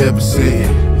it be heaven sent.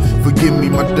 Forgive me,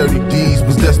 my dirty deeds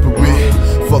was desperate.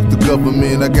 Fuck the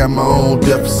government, I got my own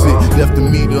deficit. Left to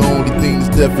me the only thing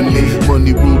that's definite.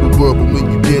 Money rule the world, but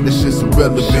when you dead, that shit's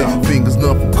irrelevant. Fingers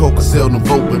numb from coke, I seldom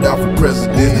vote, but out for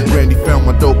president. Randy found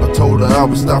my dope, I told her I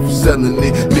would stop from selling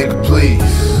it. Nigga, please.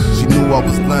 She knew I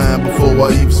was lying before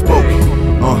I even spoke it.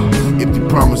 Empty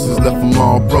promises left them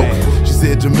all broken. She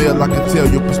said, Jamel, I can tell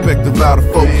your perspective out of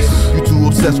focus. You too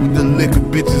obsessed with the liquor,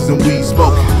 bitches, and weed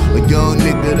smoking. A young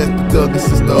nigga that's been thugging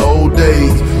since the old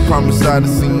days. Promise I'd have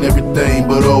seen everything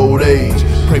but old age.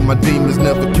 Pray my demons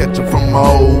never catch up from my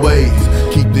old ways.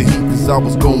 Keep the heat cause I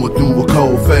was going through a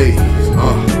cold phase.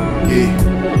 Yeah.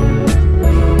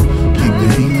 Keep the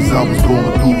heat cause I was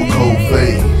going through a cold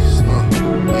phase.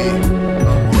 Yeah.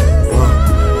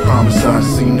 Promise I'd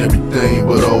seen everything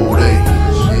but old age.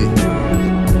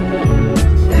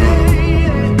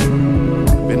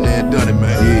 Been there, done it,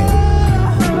 man. Yeah.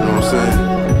 You know what I'm saying?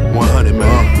 100,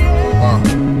 man.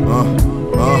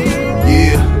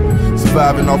 Yeah.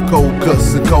 Surviving off cold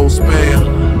cuts and cold spam.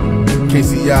 Can't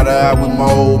see eye to eye with my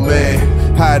old man.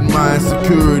 Hiding my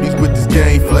insecurities with this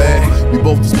gang flag. We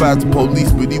both despised the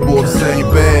police, but he wore the same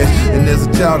badge. And as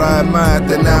a child I admired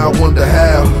that, now I wonder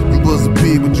how. You was a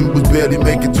pig, but you was barely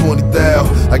making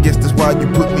 20,000. I guess that's why you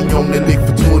put me on that lick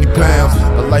for 20 pounds.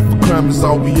 A life of crime is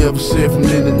all we ever shared from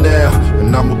then and now.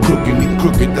 And I'm a crook and he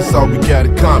crooked, that's all we got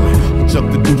in common. We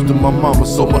chuck the deuce to my mama,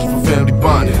 so much for family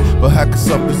bonding. But how could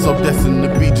something so destined to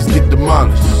be just get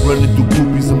demolished? Running through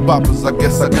groupies and boppers, I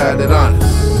guess I got it honest.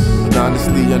 And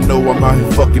honestly, I know I'm out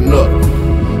here fucking up.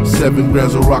 7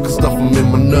 grams of rock and stuff them in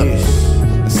my nuts.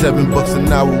 And $7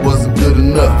 an hour wasn't good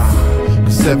enough.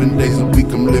 Cause 7 days a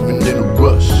week I'm living in a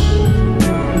rush.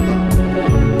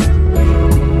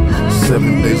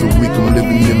 7 days a week I'm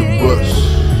living in a rush.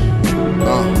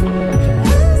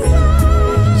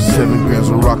 7 grams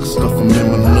of rock and stuff them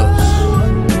in my nuts.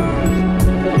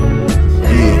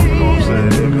 Yeah, you know what I'm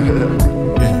saying, nigga?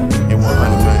 Yeah,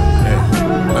 100, man.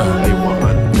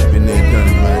 Been there, done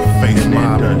it, man. Face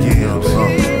mob, Gibbs.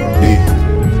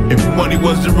 If money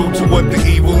was the root to what the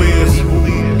evil is,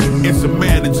 it's a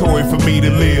mandatory for me to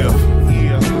live.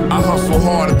 I hustle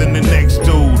harder than the next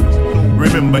dude.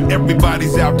 Remember,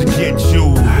 everybody's out to get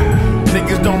you.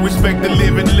 Niggas don't respect the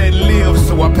living, let live.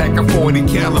 So I pack a 40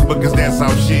 caliber, cause that's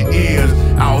how shit is.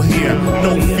 Out here,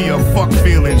 no fear, fuck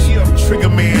feelings. Trigger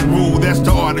man rule, that's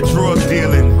the art of drug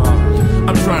dealing.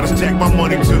 I'm trying to stack my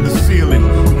money to the ceiling.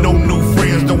 No new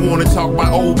friends, don't wanna talk my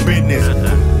old business.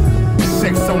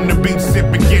 Sex on the beach,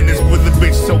 sipping Guinness with a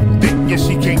bitch so thick, yeah,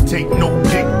 she can't take no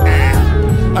dick.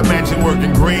 Imagine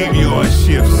working graveyard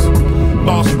shifts.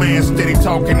 Boss man steady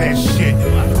talking that shit.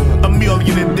 $1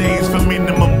 million a day is for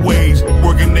minimum wage.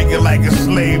 Work a nigga like a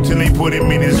slave till they put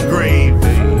him in his grave.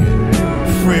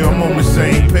 Free, I'm on the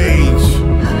same page.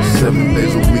 7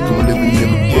 days a week I'm living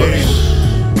in the bush.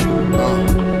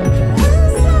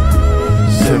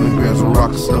 7 grams of rock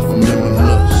and stuff I'm in my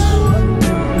nuts.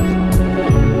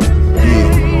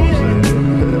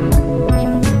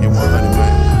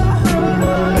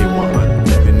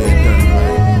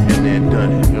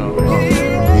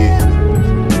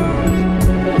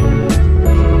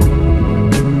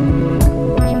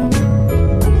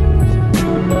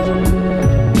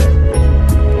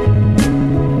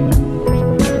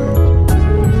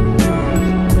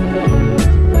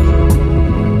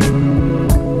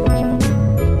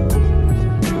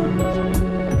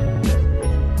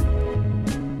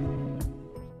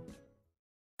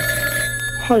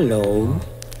 Hello,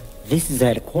 this is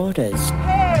headquarters.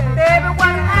 Hey, baby,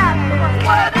 what happened?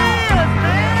 What it is,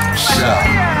 man? Shot.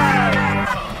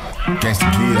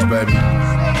 Gangsta Kids, baby.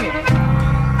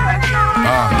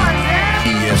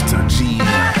 ES to the G.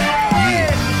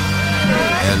 Yeah.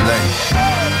 LA.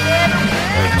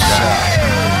 Hey, shot.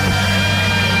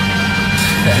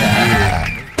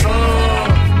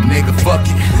 Nigga, fuck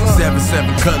it. 7 7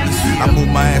 Cutlass. I move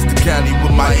my ass to Cali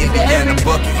with my Indiana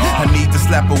bucket. I need to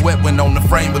slap a wet one on the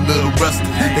frame, a little rusted.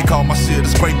 They call my shit a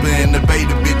scraper and the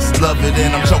beta bitches love it.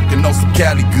 And I'm choking on some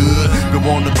Cali good. Been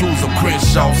on the cruise on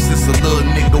Crenshaw since a little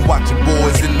nigga watching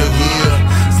boys in the hood.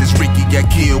 Since Ricky got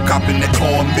killed, copping that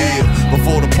cornmeal.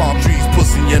 Before the palm trees,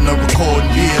 pussy in the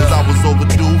recording years. I was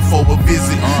overdue for a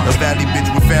visit. A valley bitch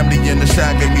with family in the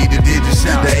shot gave me the digits.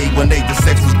 The 818, the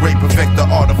sex was great, perfect the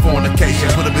art of fornication.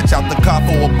 Put a bitch out the car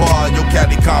for a bar, your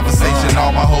Cali conversation. All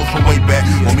my hoes from way back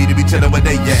want me to be chillin' where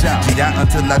they at. G out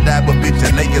until I die, but bitch,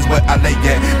 LA is where I lay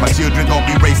at. My children gon'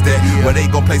 be raised at, where they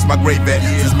gon' place my grave at.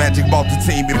 Since Magic bought the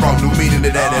team, it brought new meaning to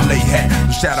that LA hat.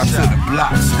 Shout out to the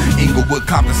blocks, Inglewood,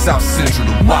 Compton, South Central,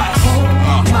 the Watts.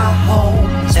 My home,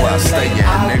 that's where I stay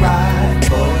at, nigga.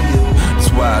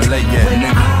 That's where I lay at,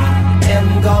 nigga.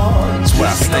 That's where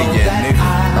I stay at, nigga.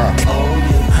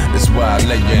 That's where I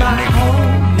lay at,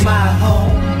 nigga. My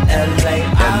home, LA.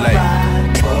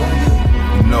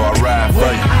 You know I ride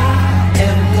for you. I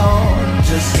am gone,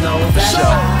 just know that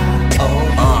yeah.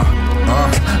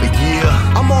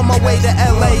 I'm on my way to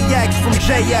LAX from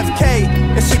JFK.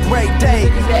 It's a great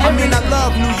day. I mean, I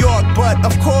love New York, but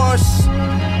of course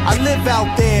I live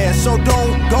out there, so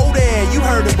don't go there. You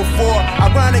heard it before.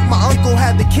 Ironic, my uncle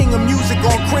had the king of music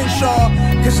on Crenshaw,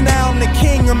 cause now I'm the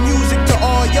king of music to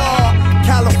all y'all.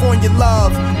 California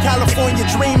love, California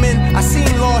dreaming. I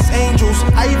seen lost angels,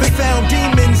 I even found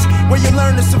demons. Where you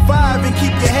learn to survive and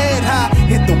keep your head high.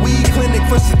 Hit the weed clinic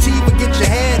for sativa, get your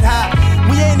head high.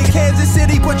 We ain't in Kansas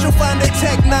City, but you'll find a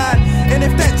Tech 9. And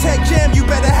if that Tech Jam, you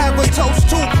better have a toast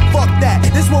too. Fuck that,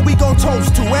 this what we gon'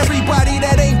 toast to. Everybody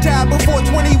that ain't died before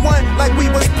 21, like we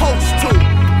was supposed to.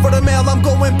 For the mail, I'm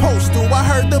going postal. I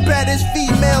heard the baddest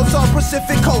females on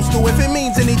Pacific Coastal. If it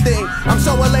means anything, I'm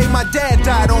so LA, my dad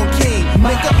died on King.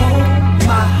 My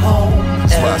home,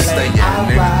 that's where I stay at,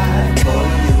 nigga.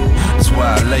 That's where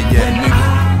I lay at, nigga.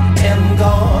 I am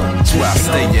gone, that's where I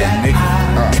stay at, nigga.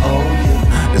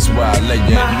 That's where I lay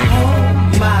at,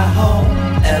 nigga. My home,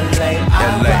 LA.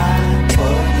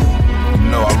 You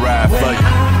know I ride for you.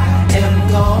 I am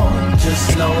gone,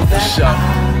 just know that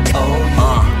yeah.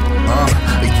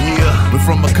 Went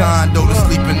from a condo to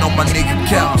sleeping on my nigga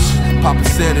couch. Papa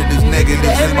said it is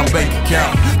negatives in my bank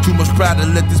account. Too much pride to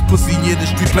let this pussy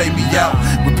industry play me out.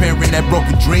 Repairing that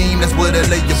broken dream, that's what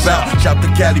LA about. Shout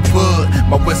to Cali Bud,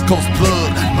 my West Coast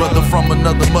plug. Brother from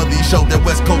another mother, he showed that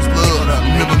West Coast love.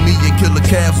 Remember me and Killer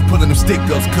Calves pulling them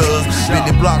stick-ups, cuz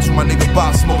spinning blocks from my nigga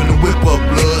Bob, smoking the whip-up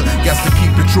blood. Got to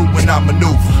keep it true when I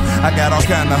maneuver. I got all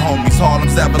kind of homies,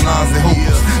 Harlems, Avalons, and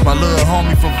Hoopers. My little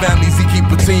homie from families, he keep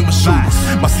a team of shooters.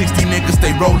 My 60 niggas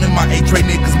stay rolling, my 8-tray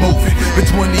niggas moving. Been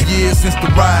 20 years since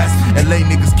the rise, LA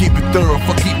niggas keep it thorough,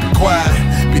 fuck keep it quiet.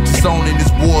 Bitches on in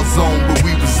this war zone where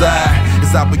we reside.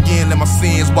 As I begin, let my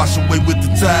sins wash away with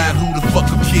the tide. Who the fuck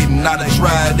I'm kidding? I done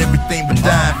tried everything but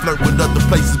dying. Flirt with other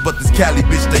places, but this Cali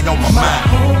bitch, they on my mind.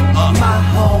 My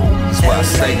home, that's where I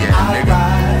stay at, nigga.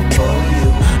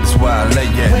 That's where I lay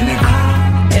at, nigga.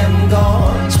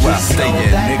 That's where I stay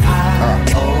at, nigga.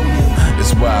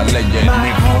 That's where I lay at,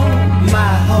 nigga.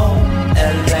 My home,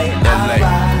 LA.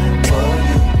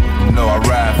 You know I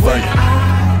ride for you. I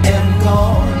am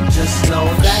gone, just know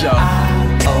that yeah.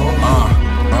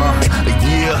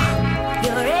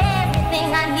 You're everything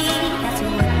I need, that's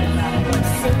what I would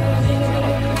say.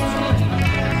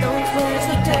 Those words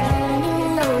are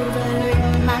turning over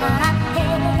in my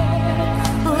head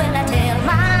when I tell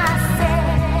myself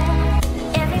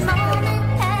every moment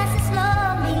passes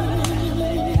slowly.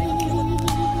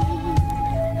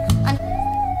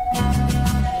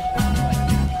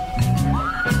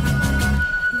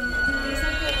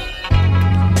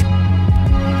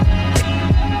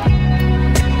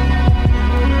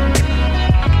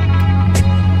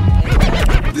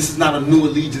 This is not a new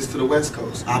allegiance to the West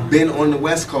Coast. I've been on the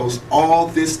West Coast all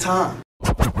this time.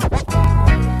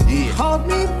 Yeah. Hold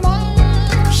me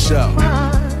Show.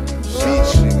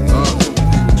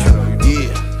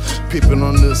 Yeah. Pippin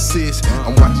on the assist.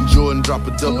 I'm watching Jordan drop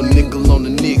a double nickel on the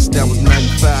Knicks. That was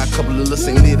 95. Couple of us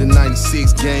ain't lit in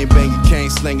 96. Gang banging, cane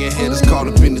slanging, had us caught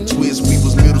up in the twist. We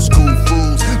was middle school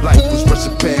fools. Life was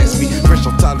rushing past me. Fresh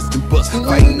off Tallest and Bus,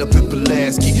 fighting up in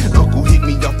Pulaski. Uncle hit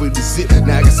me off with the zip.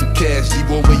 Now I got some cash.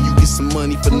 G-boy, where you get some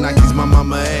money for Nikes? My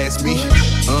mama asked me.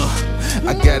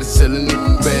 I got it selling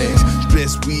nickel bags.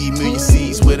 Stress weed, million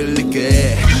seeds, where the liquor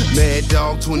at? Mad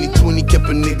Dog 2020 kept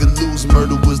a nigga loose.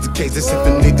 Murder was the case, that's if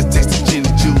a nigga takes the gin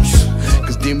and juice.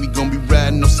 Cause then we gon' be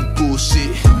riding on some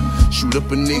bullshit. Shoot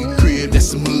up a nigga crib, that's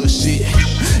some hood shit.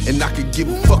 And I could give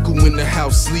a fuck who in the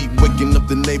house sleep. Waking up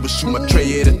the neighbors, shoot my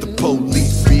tray head at the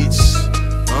police, bitch.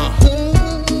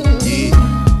 Yeah.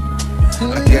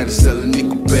 I gotta sell a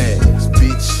nickel bags.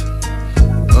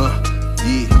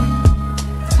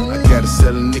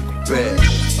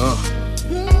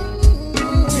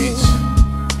 Bitch,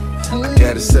 I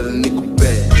gotta sell a nickel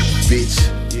bag, bitch.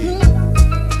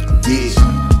 Yeah,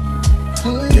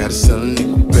 gotta sell a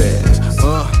nickel bags.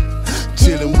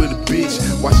 Chillin' with a bitch,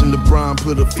 watching LeBron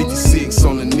put a 56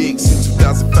 on the Knicks. In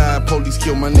 2005, police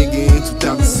killed my nigga in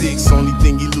 2006. Only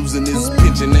thing he losing is his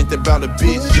pension, ain't that about a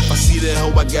bitch. If I see that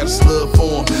hoe, I got a slug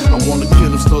for him. I wanna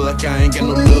kill him slow like I ain't got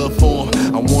no love for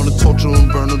him. I wanna torture him,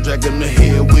 burn him, drag him to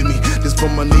hell with me. This for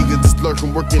my niggas that's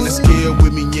lurking, working that scale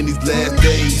with me in these last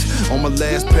days. On my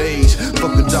last page,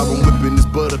 fuck the job, I'm whipping this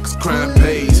butter cause crime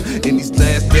pays. In these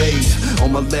last days,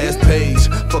 on my last page,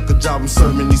 fuck the job, I'm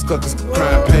serving these cluckers cause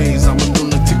crime pays. I'm a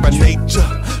lunatic by nature,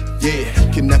 yeah.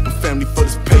 Kidnap a family for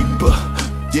this paper,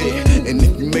 yeah. And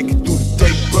if you make it through the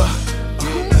day,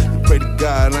 bruh, pray to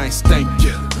God I ain't stank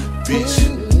ya, bitch.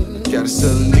 Gotta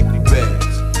sell a nickel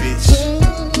bags, bitch.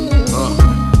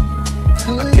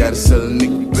 I gotta sell a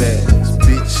nickel bags,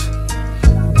 bitch.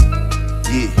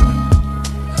 Yeah,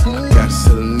 I gotta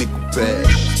sell a nickel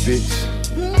bags, bitch.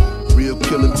 Real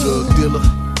killer, drug dealer.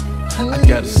 I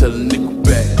gotta sell a nickel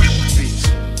bags, bitch.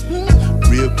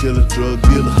 Real killer, drug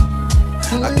dealer.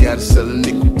 I gotta sell a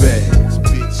nickel bags,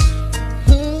 bitch.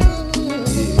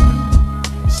 Yeah,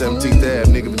 17th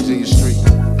Ave, nigga, Virginia Street.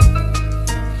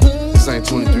 This ain't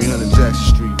 2300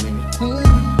 Jackson Street, nigga.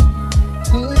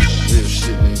 Real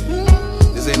shit,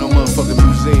 nigga. This ain't no motherfucking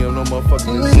museum, no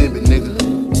motherfucking exhibit, nigga.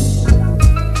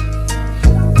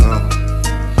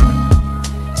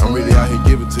 I'm really out here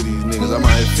giving to these niggas. I'm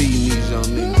out here feeding these young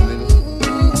niggas, nigga.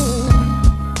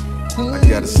 I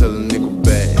gotta sell a nickel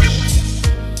bag.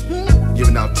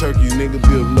 Giving out turkeys, nigga,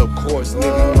 building up courts, nigga,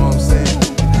 you know what I'm saying?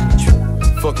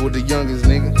 Fucking with the youngest,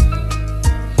 nigga.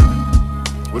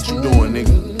 What you doing,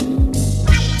 nigga?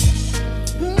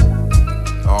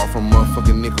 All from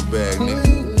motherfucking nickel bag,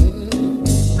 nigga.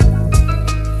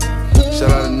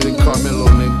 Shout out to nigga Carmelo,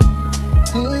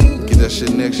 nigga. Get that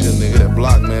shit next year, nigga. That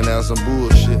block, man, that was some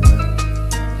bullshit, man.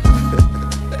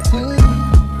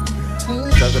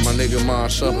 Shout out to my nigga Mon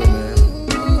Shumpert, man.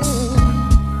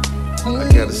 I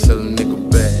gotta sell a nickel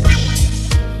bag.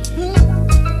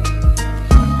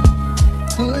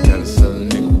 I gotta sell a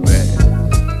nickel bag.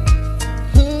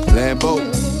 Lambo,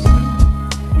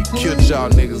 we killed y'all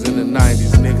niggas in the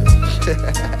 90s, nigga.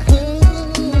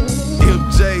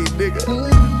 MJ, nigga.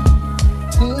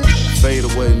 Fade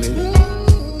away, nigga.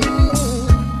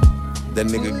 That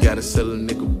nigga gotta sell a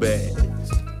nickel bag.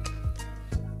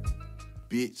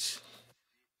 Bitch.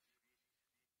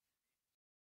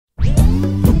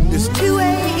 It's 2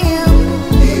 a.m.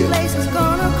 The place is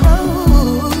gonna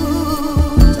close.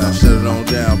 I shut it on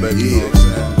down, baby. Yeah.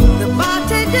 The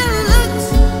bartender looks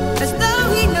as though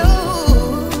he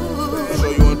knows. So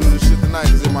you wanna do this shit tonight?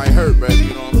 Cause it might hurt, baby.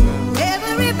 You know what I'm saying?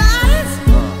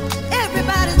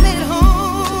 Everybody's made it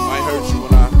home. Might hurt you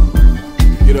when I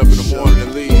get up in the morning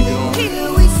and leave. You know what I mean?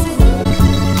 Here we sit.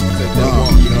 Take that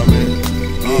walk. You know what I mean?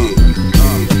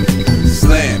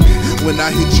 Slam. When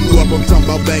I hit you up, I'm talking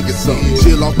about banging something.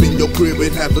 Chill off in your crib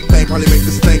and have a thing, probably make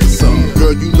the stink or something.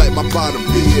 Girl, you like my bottom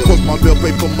bitch. Post my bill, pay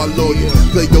for my lawyer.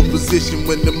 Play your position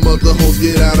when the mother hoes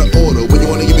get out of order. When you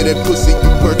wanna give me that pussy,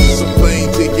 you purchase a plane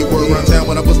ticket. Word around town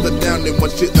when I bust her down, then one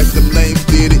shit like them lames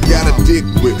did it. Got a dick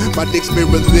with my dick's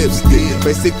mirror lipstick.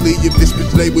 Basically, if this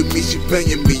bitch lay with me, she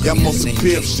paying me. I'm on some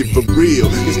pimp shit for real.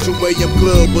 It's 2 a.m.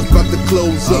 club was about to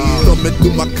close up. Coming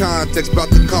through my contacts, about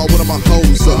to call one of my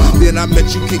hoes up. Then I met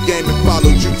you, kick game, and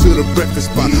followed you to the breakfast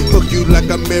spot. Fuck you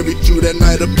like I married you that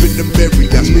night up in the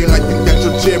Marriott. Scream like you got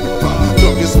your cherry pop.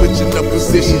 Talking switching up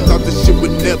position, thought this shit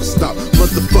would never stop.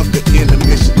 Motherfucker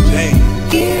intermission, damn.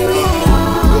 Here we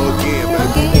go again,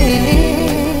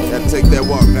 baby. Gotta take that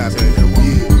walk now, baby.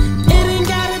 It ain't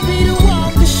gotta be the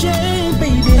walk of shame,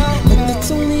 baby. But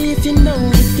that's only if you know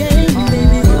the game,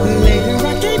 baby. Later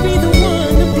I can't be the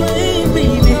one to blame,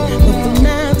 baby. But for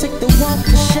now, take the walk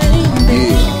of shame,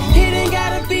 baby. It ain't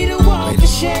gotta be the walk of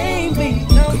shame, baby.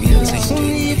 That's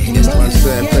only if you know my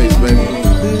sad face, baby.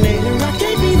 Later I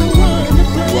can't be the one to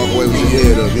blame. Walk away with your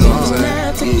head up, you know what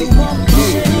I'm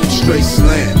saying? Straight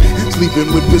slam.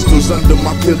 Sleeping with pistols under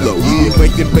my pillow. Yeah,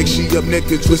 waking bake, she up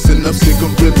naked, twisting up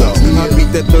cigarillos. I beat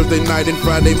that Thursday night and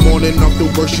Friday morning off to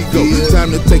work she go.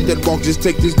 Time to take that walk, just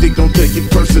take this dick, don't take it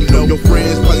personal. Your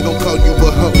friends probably gon' call you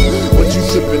a hoe. What you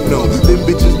tripping on? Them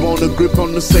bitches want a grip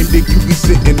on the same dick you be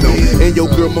sitting on. And your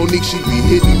girl Monique, she be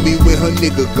hitting me when her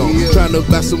nigga gone. Trying to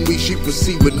buy some weed, she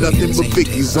proceed with nothing but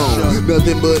Vicky's on.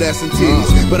 Nothing but ass and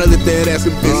titties, but I let that ass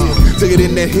and business. Took it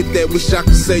in that hit that wish I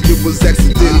could say it was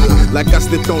accidental. Like I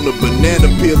slipped on her, but banana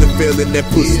peel and fell in that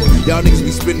pussy. Y'all niggas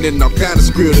be spending all kind of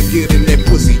skrill to get in that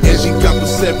pussy. And she cop a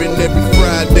 7 every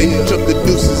Friday. Chuck the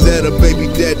deuces at her baby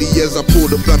daddy as I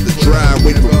pulled up out the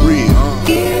driveway for real.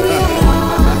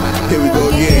 Here we go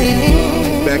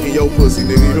again. Back in your pussy,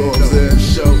 nigga, you know what I'm saying?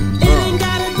 Show. It ain't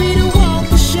gotta be the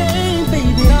walk of shame,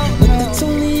 baby, but that's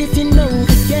only if you know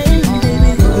the game,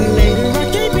 baby. Later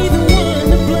I can't be the one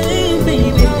to blame,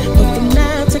 baby, but for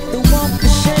now take the walk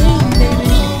of shame, baby.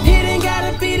 It ain't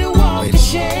gotta be the walk of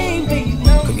shame, baby,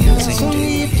 that's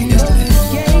only if you know the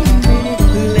game, baby.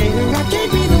 Later I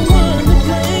can't be the one to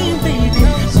blame, baby,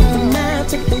 but for now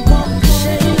take the walk of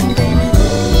shame, baby.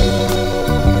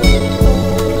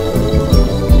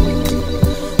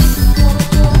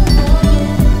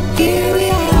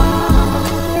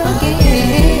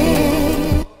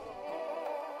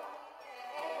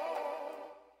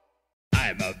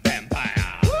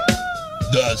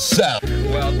 The South.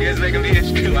 Well, guess they can be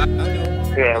as true.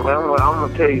 Yeah, man, I'm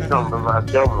gonna tell you something about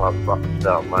your motherfucking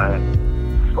stuff, man.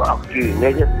 Fuck you,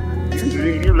 nigga.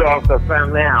 You lost a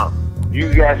family house.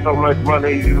 You got so much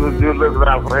money, you looking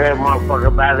out for every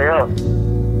motherfucking else.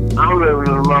 I'm living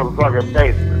in a motherfucking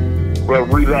basement, but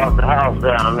we lost the house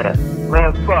down there.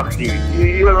 Man, fuck you.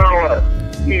 You know what?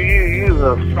 You's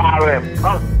a sorry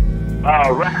punk,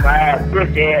 rapper ass,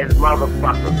 bitch ass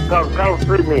motherfucker. Come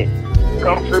see me.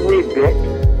 Come to me, bitch.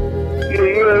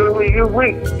 You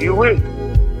weak. You weak.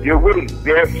 You're weak,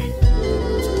 bitch.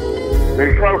 Then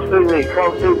come to me.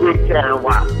 Come to Big Town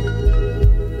Watch.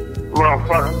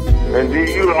 Motherfucker. And then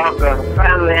you lost a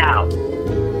family house.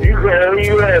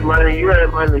 You had money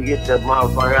to get that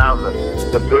motherfucker out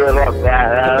to build up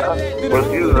that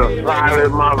but you's a sorry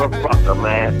motherfucker,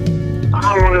 man. I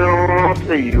don't even want to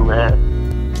see you, man.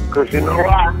 Cause you know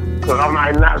why? Cause I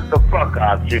might knock the fuck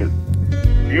out you.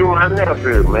 You my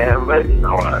nephew, man, but you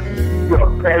know what? You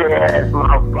a petty ass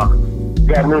motherfucker.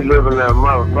 Got me living in a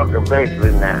motherfucking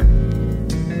basement now.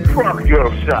 Fuck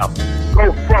yourself.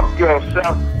 Go fuck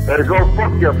yourself and go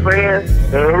fuck your friends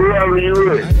and whoever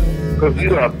you is. Cause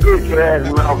you a bitch ass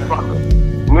motherfucker.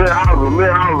 Me, I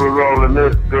was rolling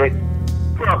this bitch.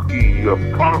 Fuck you, you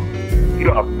punk. You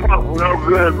a punk, no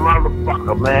good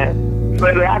motherfucker, man.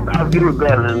 Freddie, I thought you was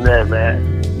better than that, man.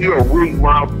 You a weak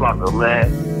motherfucker, man.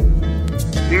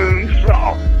 You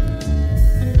soft.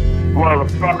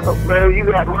 Motherfucker, man, you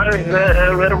got money, man,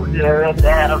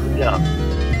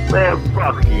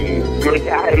 fuck you, bitch.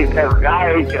 I hate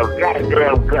your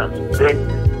goddamn guts, bitch.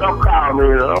 Don't call me,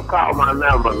 don't call my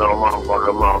number no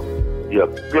motherfucker, mom. You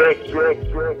bitch.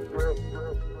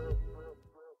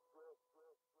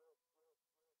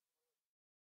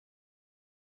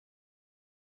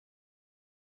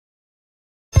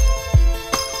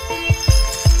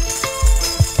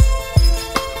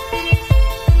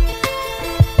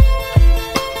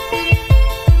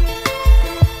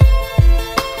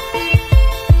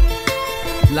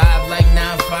 Live like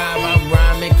 9-5, I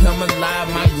rhyme and come alive.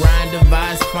 My grind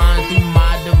divides fine through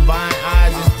my divine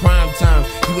eyes. It's prime time.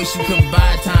 You wish you could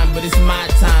buy time, but it's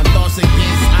my time. Thoughts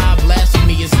against I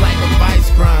blasphemy, it's like a vice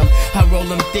crime. I roll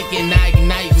them thick and I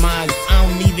ignite minds. I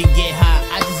don't even get high,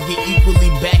 I just get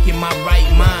equally back in my right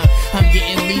mind. I'm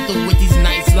getting lethal with these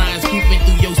nice lines, creeping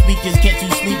through your speakers, catch you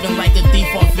sleeping like a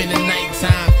thief off in the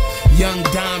nighttime. Young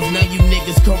dimes, none you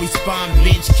niggas correspond,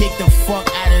 bitch. Kick the fuck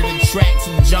out of the track,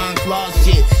 some John Claw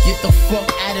shit. Get the fuck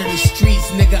out of the streets,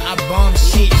 nigga, I bomb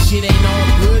shit. Shit ain't all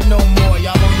good no more,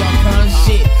 y'all on y'all con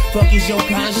shit. Fuck is your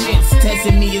conscience,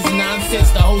 testing me is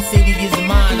nonsense. The whole city is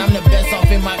mine, I'm the best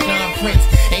off in my conference.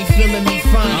 Ain't feeling me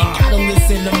fine, ain't gotta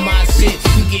listen to my shit.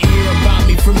 You can hear about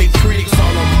me from the critics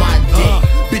all on my dick.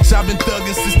 Bitch, I've been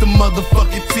thugging since the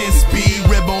motherfucking 10 speed.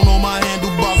 Red bone on my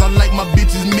handlebars, I like my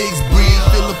bitches mixed breed.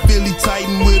 Feel a Philly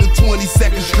Titan with a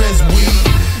 22nd stress weed.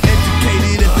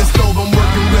 Educated at the stove, I'm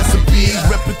working recipes.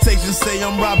 Reputation say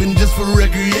I'm robbing just for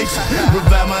recreation.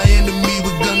 Revive my enemy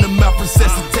with gun to mouth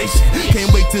resuscitation.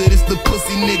 Can't wait till this the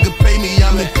pussy nigga pay me,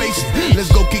 I'm impatient.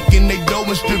 Let's go kick in they dough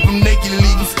and strip them naked,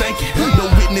 leave them stankin'. No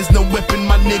witness, no weapon,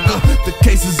 my nigga. The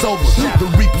case is over, the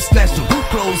Reaper snatched him.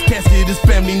 Closed casket, his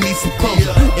family needs some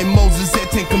closure. And Moses had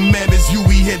 10 commandments,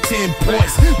 Huey had 10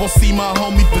 points. Won't see my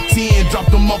homie for 10,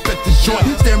 dropped them off at the joint.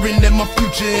 Staring at my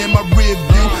future and my rear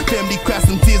view. Family cried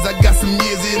some tears, I got some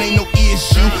years, it ain't no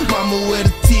issue. Mama with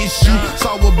a tissue,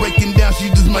 saw her breaking down,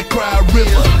 she just might cry a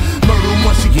river. Murder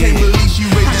once she can't believe she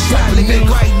raised the type of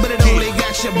nigga. Right, but it only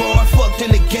got your boy fucked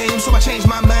in the game, so I changed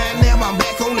my mind. Now I'm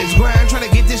back on this grind, trying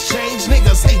to get this change.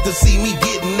 Niggas hate to see me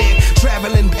getting there,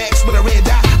 traveling packs with a red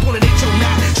dot, pointed at your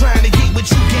knot, trying to get what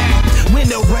you got. When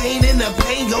the rain and the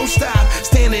pain gon' stop,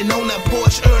 standing on the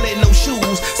porch early, no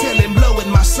shoes, selling blow in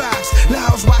my socks. Now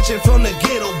I was watching from the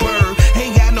ghetto bird,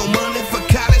 ain't got no money for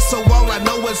college, so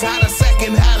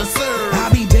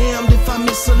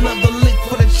This another lick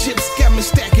for the chips. Got me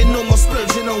stacking no more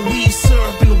splurging on weed,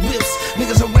 syrup, and whips.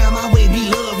 Niggas around my way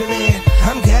be loving it.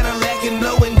 I'm Cadillac and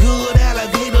blowing good.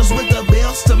 Alligators with the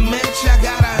bells to match. I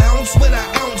got an ounce with an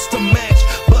ounce to match.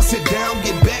 Bust it down,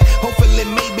 get back. Hopefully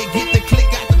maybe get the click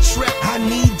out the trap. I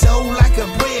need dough like a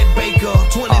bread baker.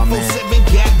 24/7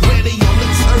 got ready on the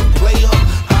turf player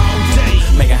all day.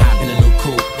 Make a hop in a new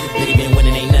coupe. Nigga been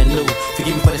winning, ain't nothing new.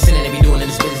 Forgive me for the sinning they be doing in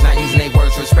this business, not using their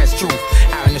words to express truth.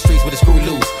 Out in the streets with a screw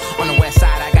loose. On the west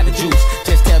side, I got the juice.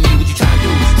 Just tell me what you tryna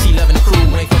do. She loving the crew,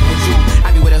 ain't fucking with you.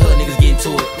 I be with the hood, niggas getting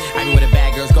to it. I be with the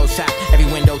bad girls, go shop. Every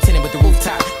window tinted with the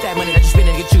rooftop. That money that you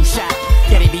spending to get you shot.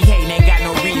 Yeah, they be hating, ain't got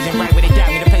no reason. Right where they doubt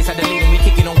me, the place I delete them. We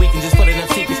kick it on weekends, just putting up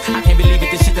secrets. I can't believe it,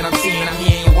 the shit that I'm seeing. I'm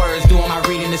hearing your words, doing my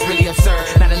reading, it's really absurd.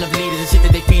 Not enough leaders, the shit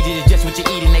that they feed you is just what you're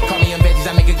eating. They call me on veggies,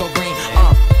 I make it go green.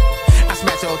 I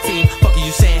smash your whole team, fuck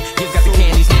you saying. Gibbs got the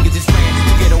candies, niggas just ran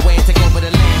to get away and take over the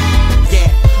land.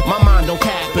 Yeah, my mind on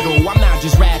capital, I'm not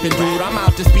just rapping, dude. I'm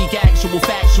out to speak actual,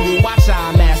 factual. Watch how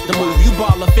I master move. You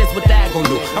ball a fist, what that gon'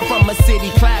 do? I'm from a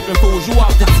city clapping fools. You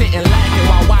off the tit and lacking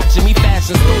while watching me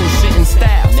fashion stools, shit in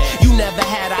style. You never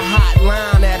had a hot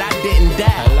line that I didn't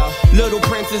dial. Little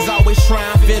Prince is always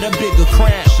trying to fit a bigger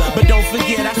crown. But don't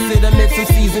forget, I sit amid some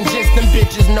seasons. Just them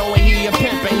bitches knowing he a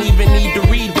pimp. Ain't even need to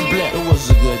read the blimp. It was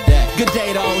a good day. Good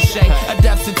day to O'Shea. A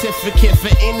death certificate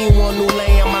for anyone who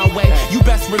lay in my way. You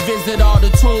best revisit all the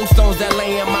tombstones that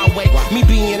lay in my way. Me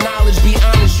being knowledge, be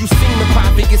honest. You seen the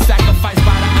prophet get sacrificed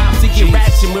by the ops to get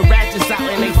ratchet. With ratchets out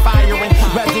and they firing.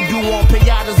 Residue on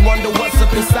Piñatas, wonder what's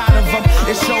up inside of them.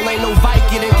 It sure ain't no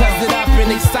Vicodin, cause it up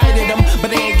and excited them.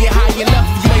 But they ain't get high enough.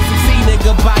 If you ain't succeed,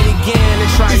 nigga, buy again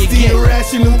and try it's again. The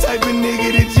irrational type of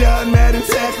nigga that John Madden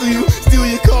tackle you. Steal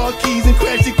your car keys and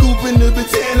crash your coupe in the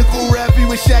botanical. Wrap you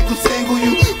with shackles, tangle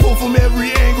you. Pull from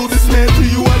every angle, dismantle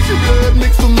you. Watch your blood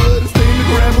mix with mud and stain the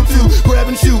gravel too. Grab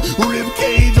and shoot, rib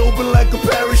cage open like a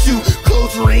parachute.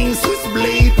 Close range, Swiss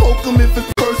blade, poke 'em if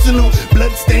it's personal.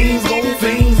 Blood stains, gold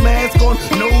veins, mask on,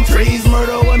 no trays.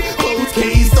 Murder on closed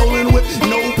case, stolen with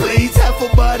no plates. Half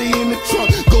a body in the trunk,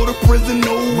 go to prison,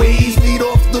 no ways. Feed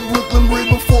off the Brooklyn Bridge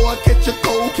before I catch a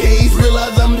cold case.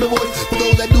 Realize I'm the voice for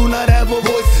those that do not have a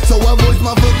voice. So I voice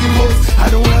my fucking voice, I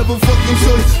don't have a fucking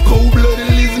choice. Cold-blooded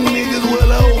lizard niggas,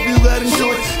 well I hope you got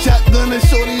insurance. Shotgun and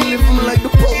shorty lift 'em like the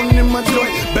potent in my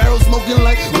joint. Barrel smoking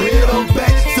like red on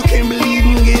back. Still can't believe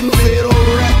I'm getting fed on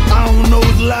rap. I don't know,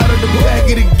 it's louder the back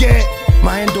of the gat.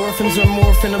 My endorphins are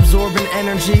morphing, absorbing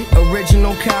energy.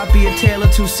 Original copy of Tale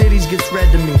of Two Cities gets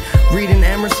read to me. Reading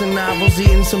Emerson novels,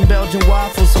 eating some Belgian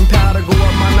waffles. Some powder go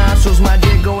up my nostrils, my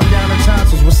dick going down the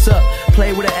tonsils. What's up?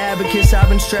 Play with an abacus, I've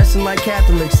been stressing like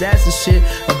Catholics. That's the shit,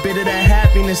 a bit of that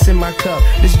happiness in my cup.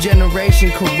 This generation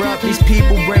corrupt, these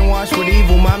people brainwashed with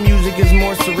evil. My music is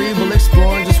more cerebral,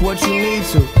 exploring just what you need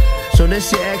to. So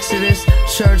this your Exodus,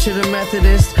 Church of the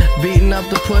Methodist. Beating up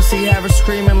the pussy, have her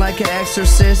screaming like an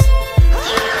exorcist.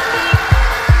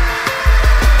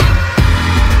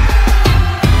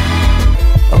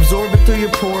 Absorb it through your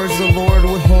pores, the Lord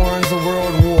with horns, a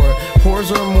world war.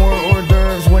 Whores are more hors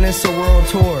d'oeuvres when it's a world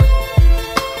tour.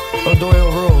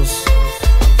 O'Doyle rules.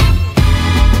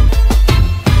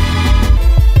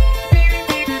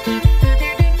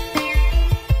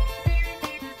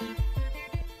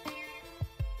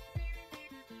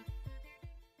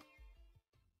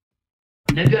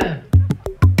 Nigga,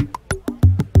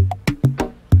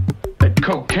 that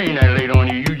cocaine I laid on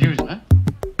you, you used, huh?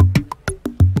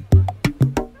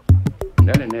 And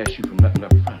I didn't ask you for nothing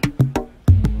up front.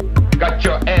 Got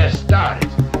your ass started.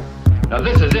 Now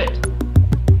this is it.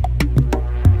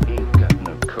 Ain't got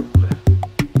no coke left.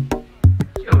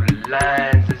 Your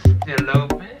lines are still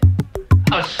open.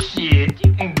 Oh shit,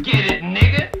 you can get it,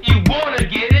 nigga. You wanna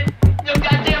get it? Your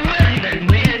goddamn money then,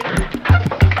 man.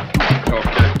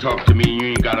 Talk to me, you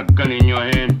ain't got a gun in your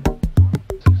hand.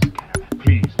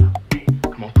 Please, now. Hey,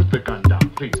 come on, put the gun down,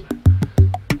 please, man.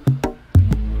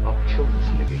 I'll kill this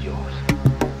nigga yours.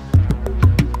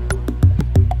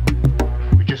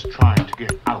 We're just trying to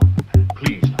get out, man.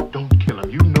 Please, now, don't kill him.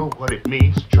 You know what it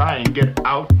means to try and get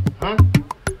out, huh?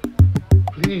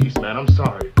 Please, man, I'm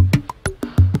sorry.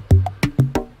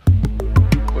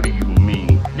 What do you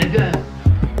mean? Nigga.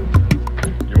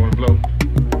 You wanna blow?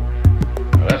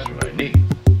 Well, that's what I need.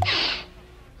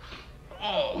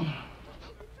 Oh.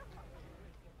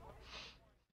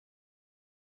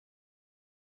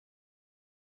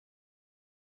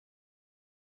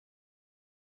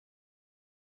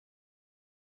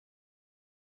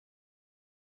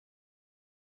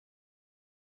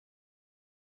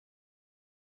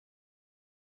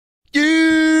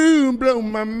 You blow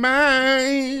my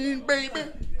mind, baby.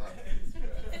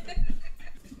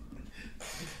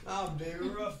 I'm David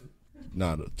Ruffin.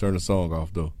 Nah, turn the song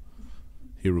off though.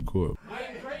 He record.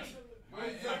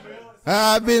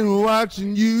 I've been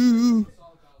watching you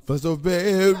for so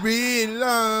very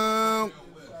long,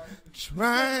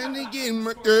 trying to get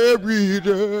my courage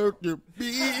up to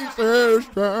be so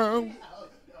strong.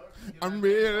 I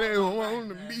really want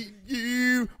to meet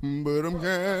you, but I'm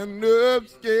kind of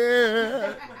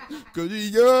scared, 'cause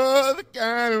you're the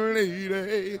kind of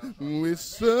lady with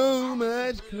so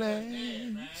much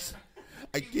class.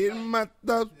 I get my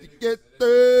thoughts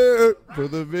together for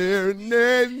the very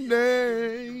next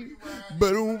day,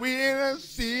 but when I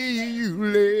see you,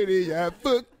 lady, I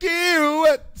forget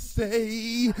what to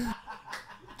say.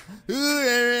 Come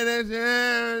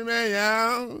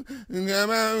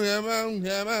on,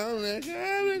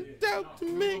 come and talk to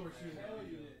me.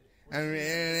 I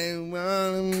really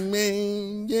wanna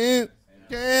meet you.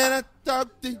 Can I talk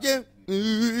to you?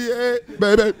 Yeah,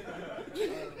 baby.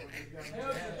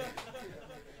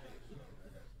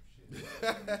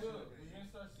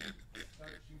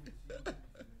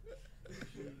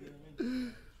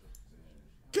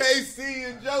 KC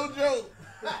and JoJo.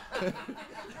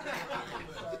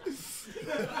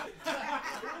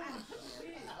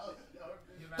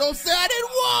 Don't say I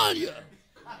didn't warn you.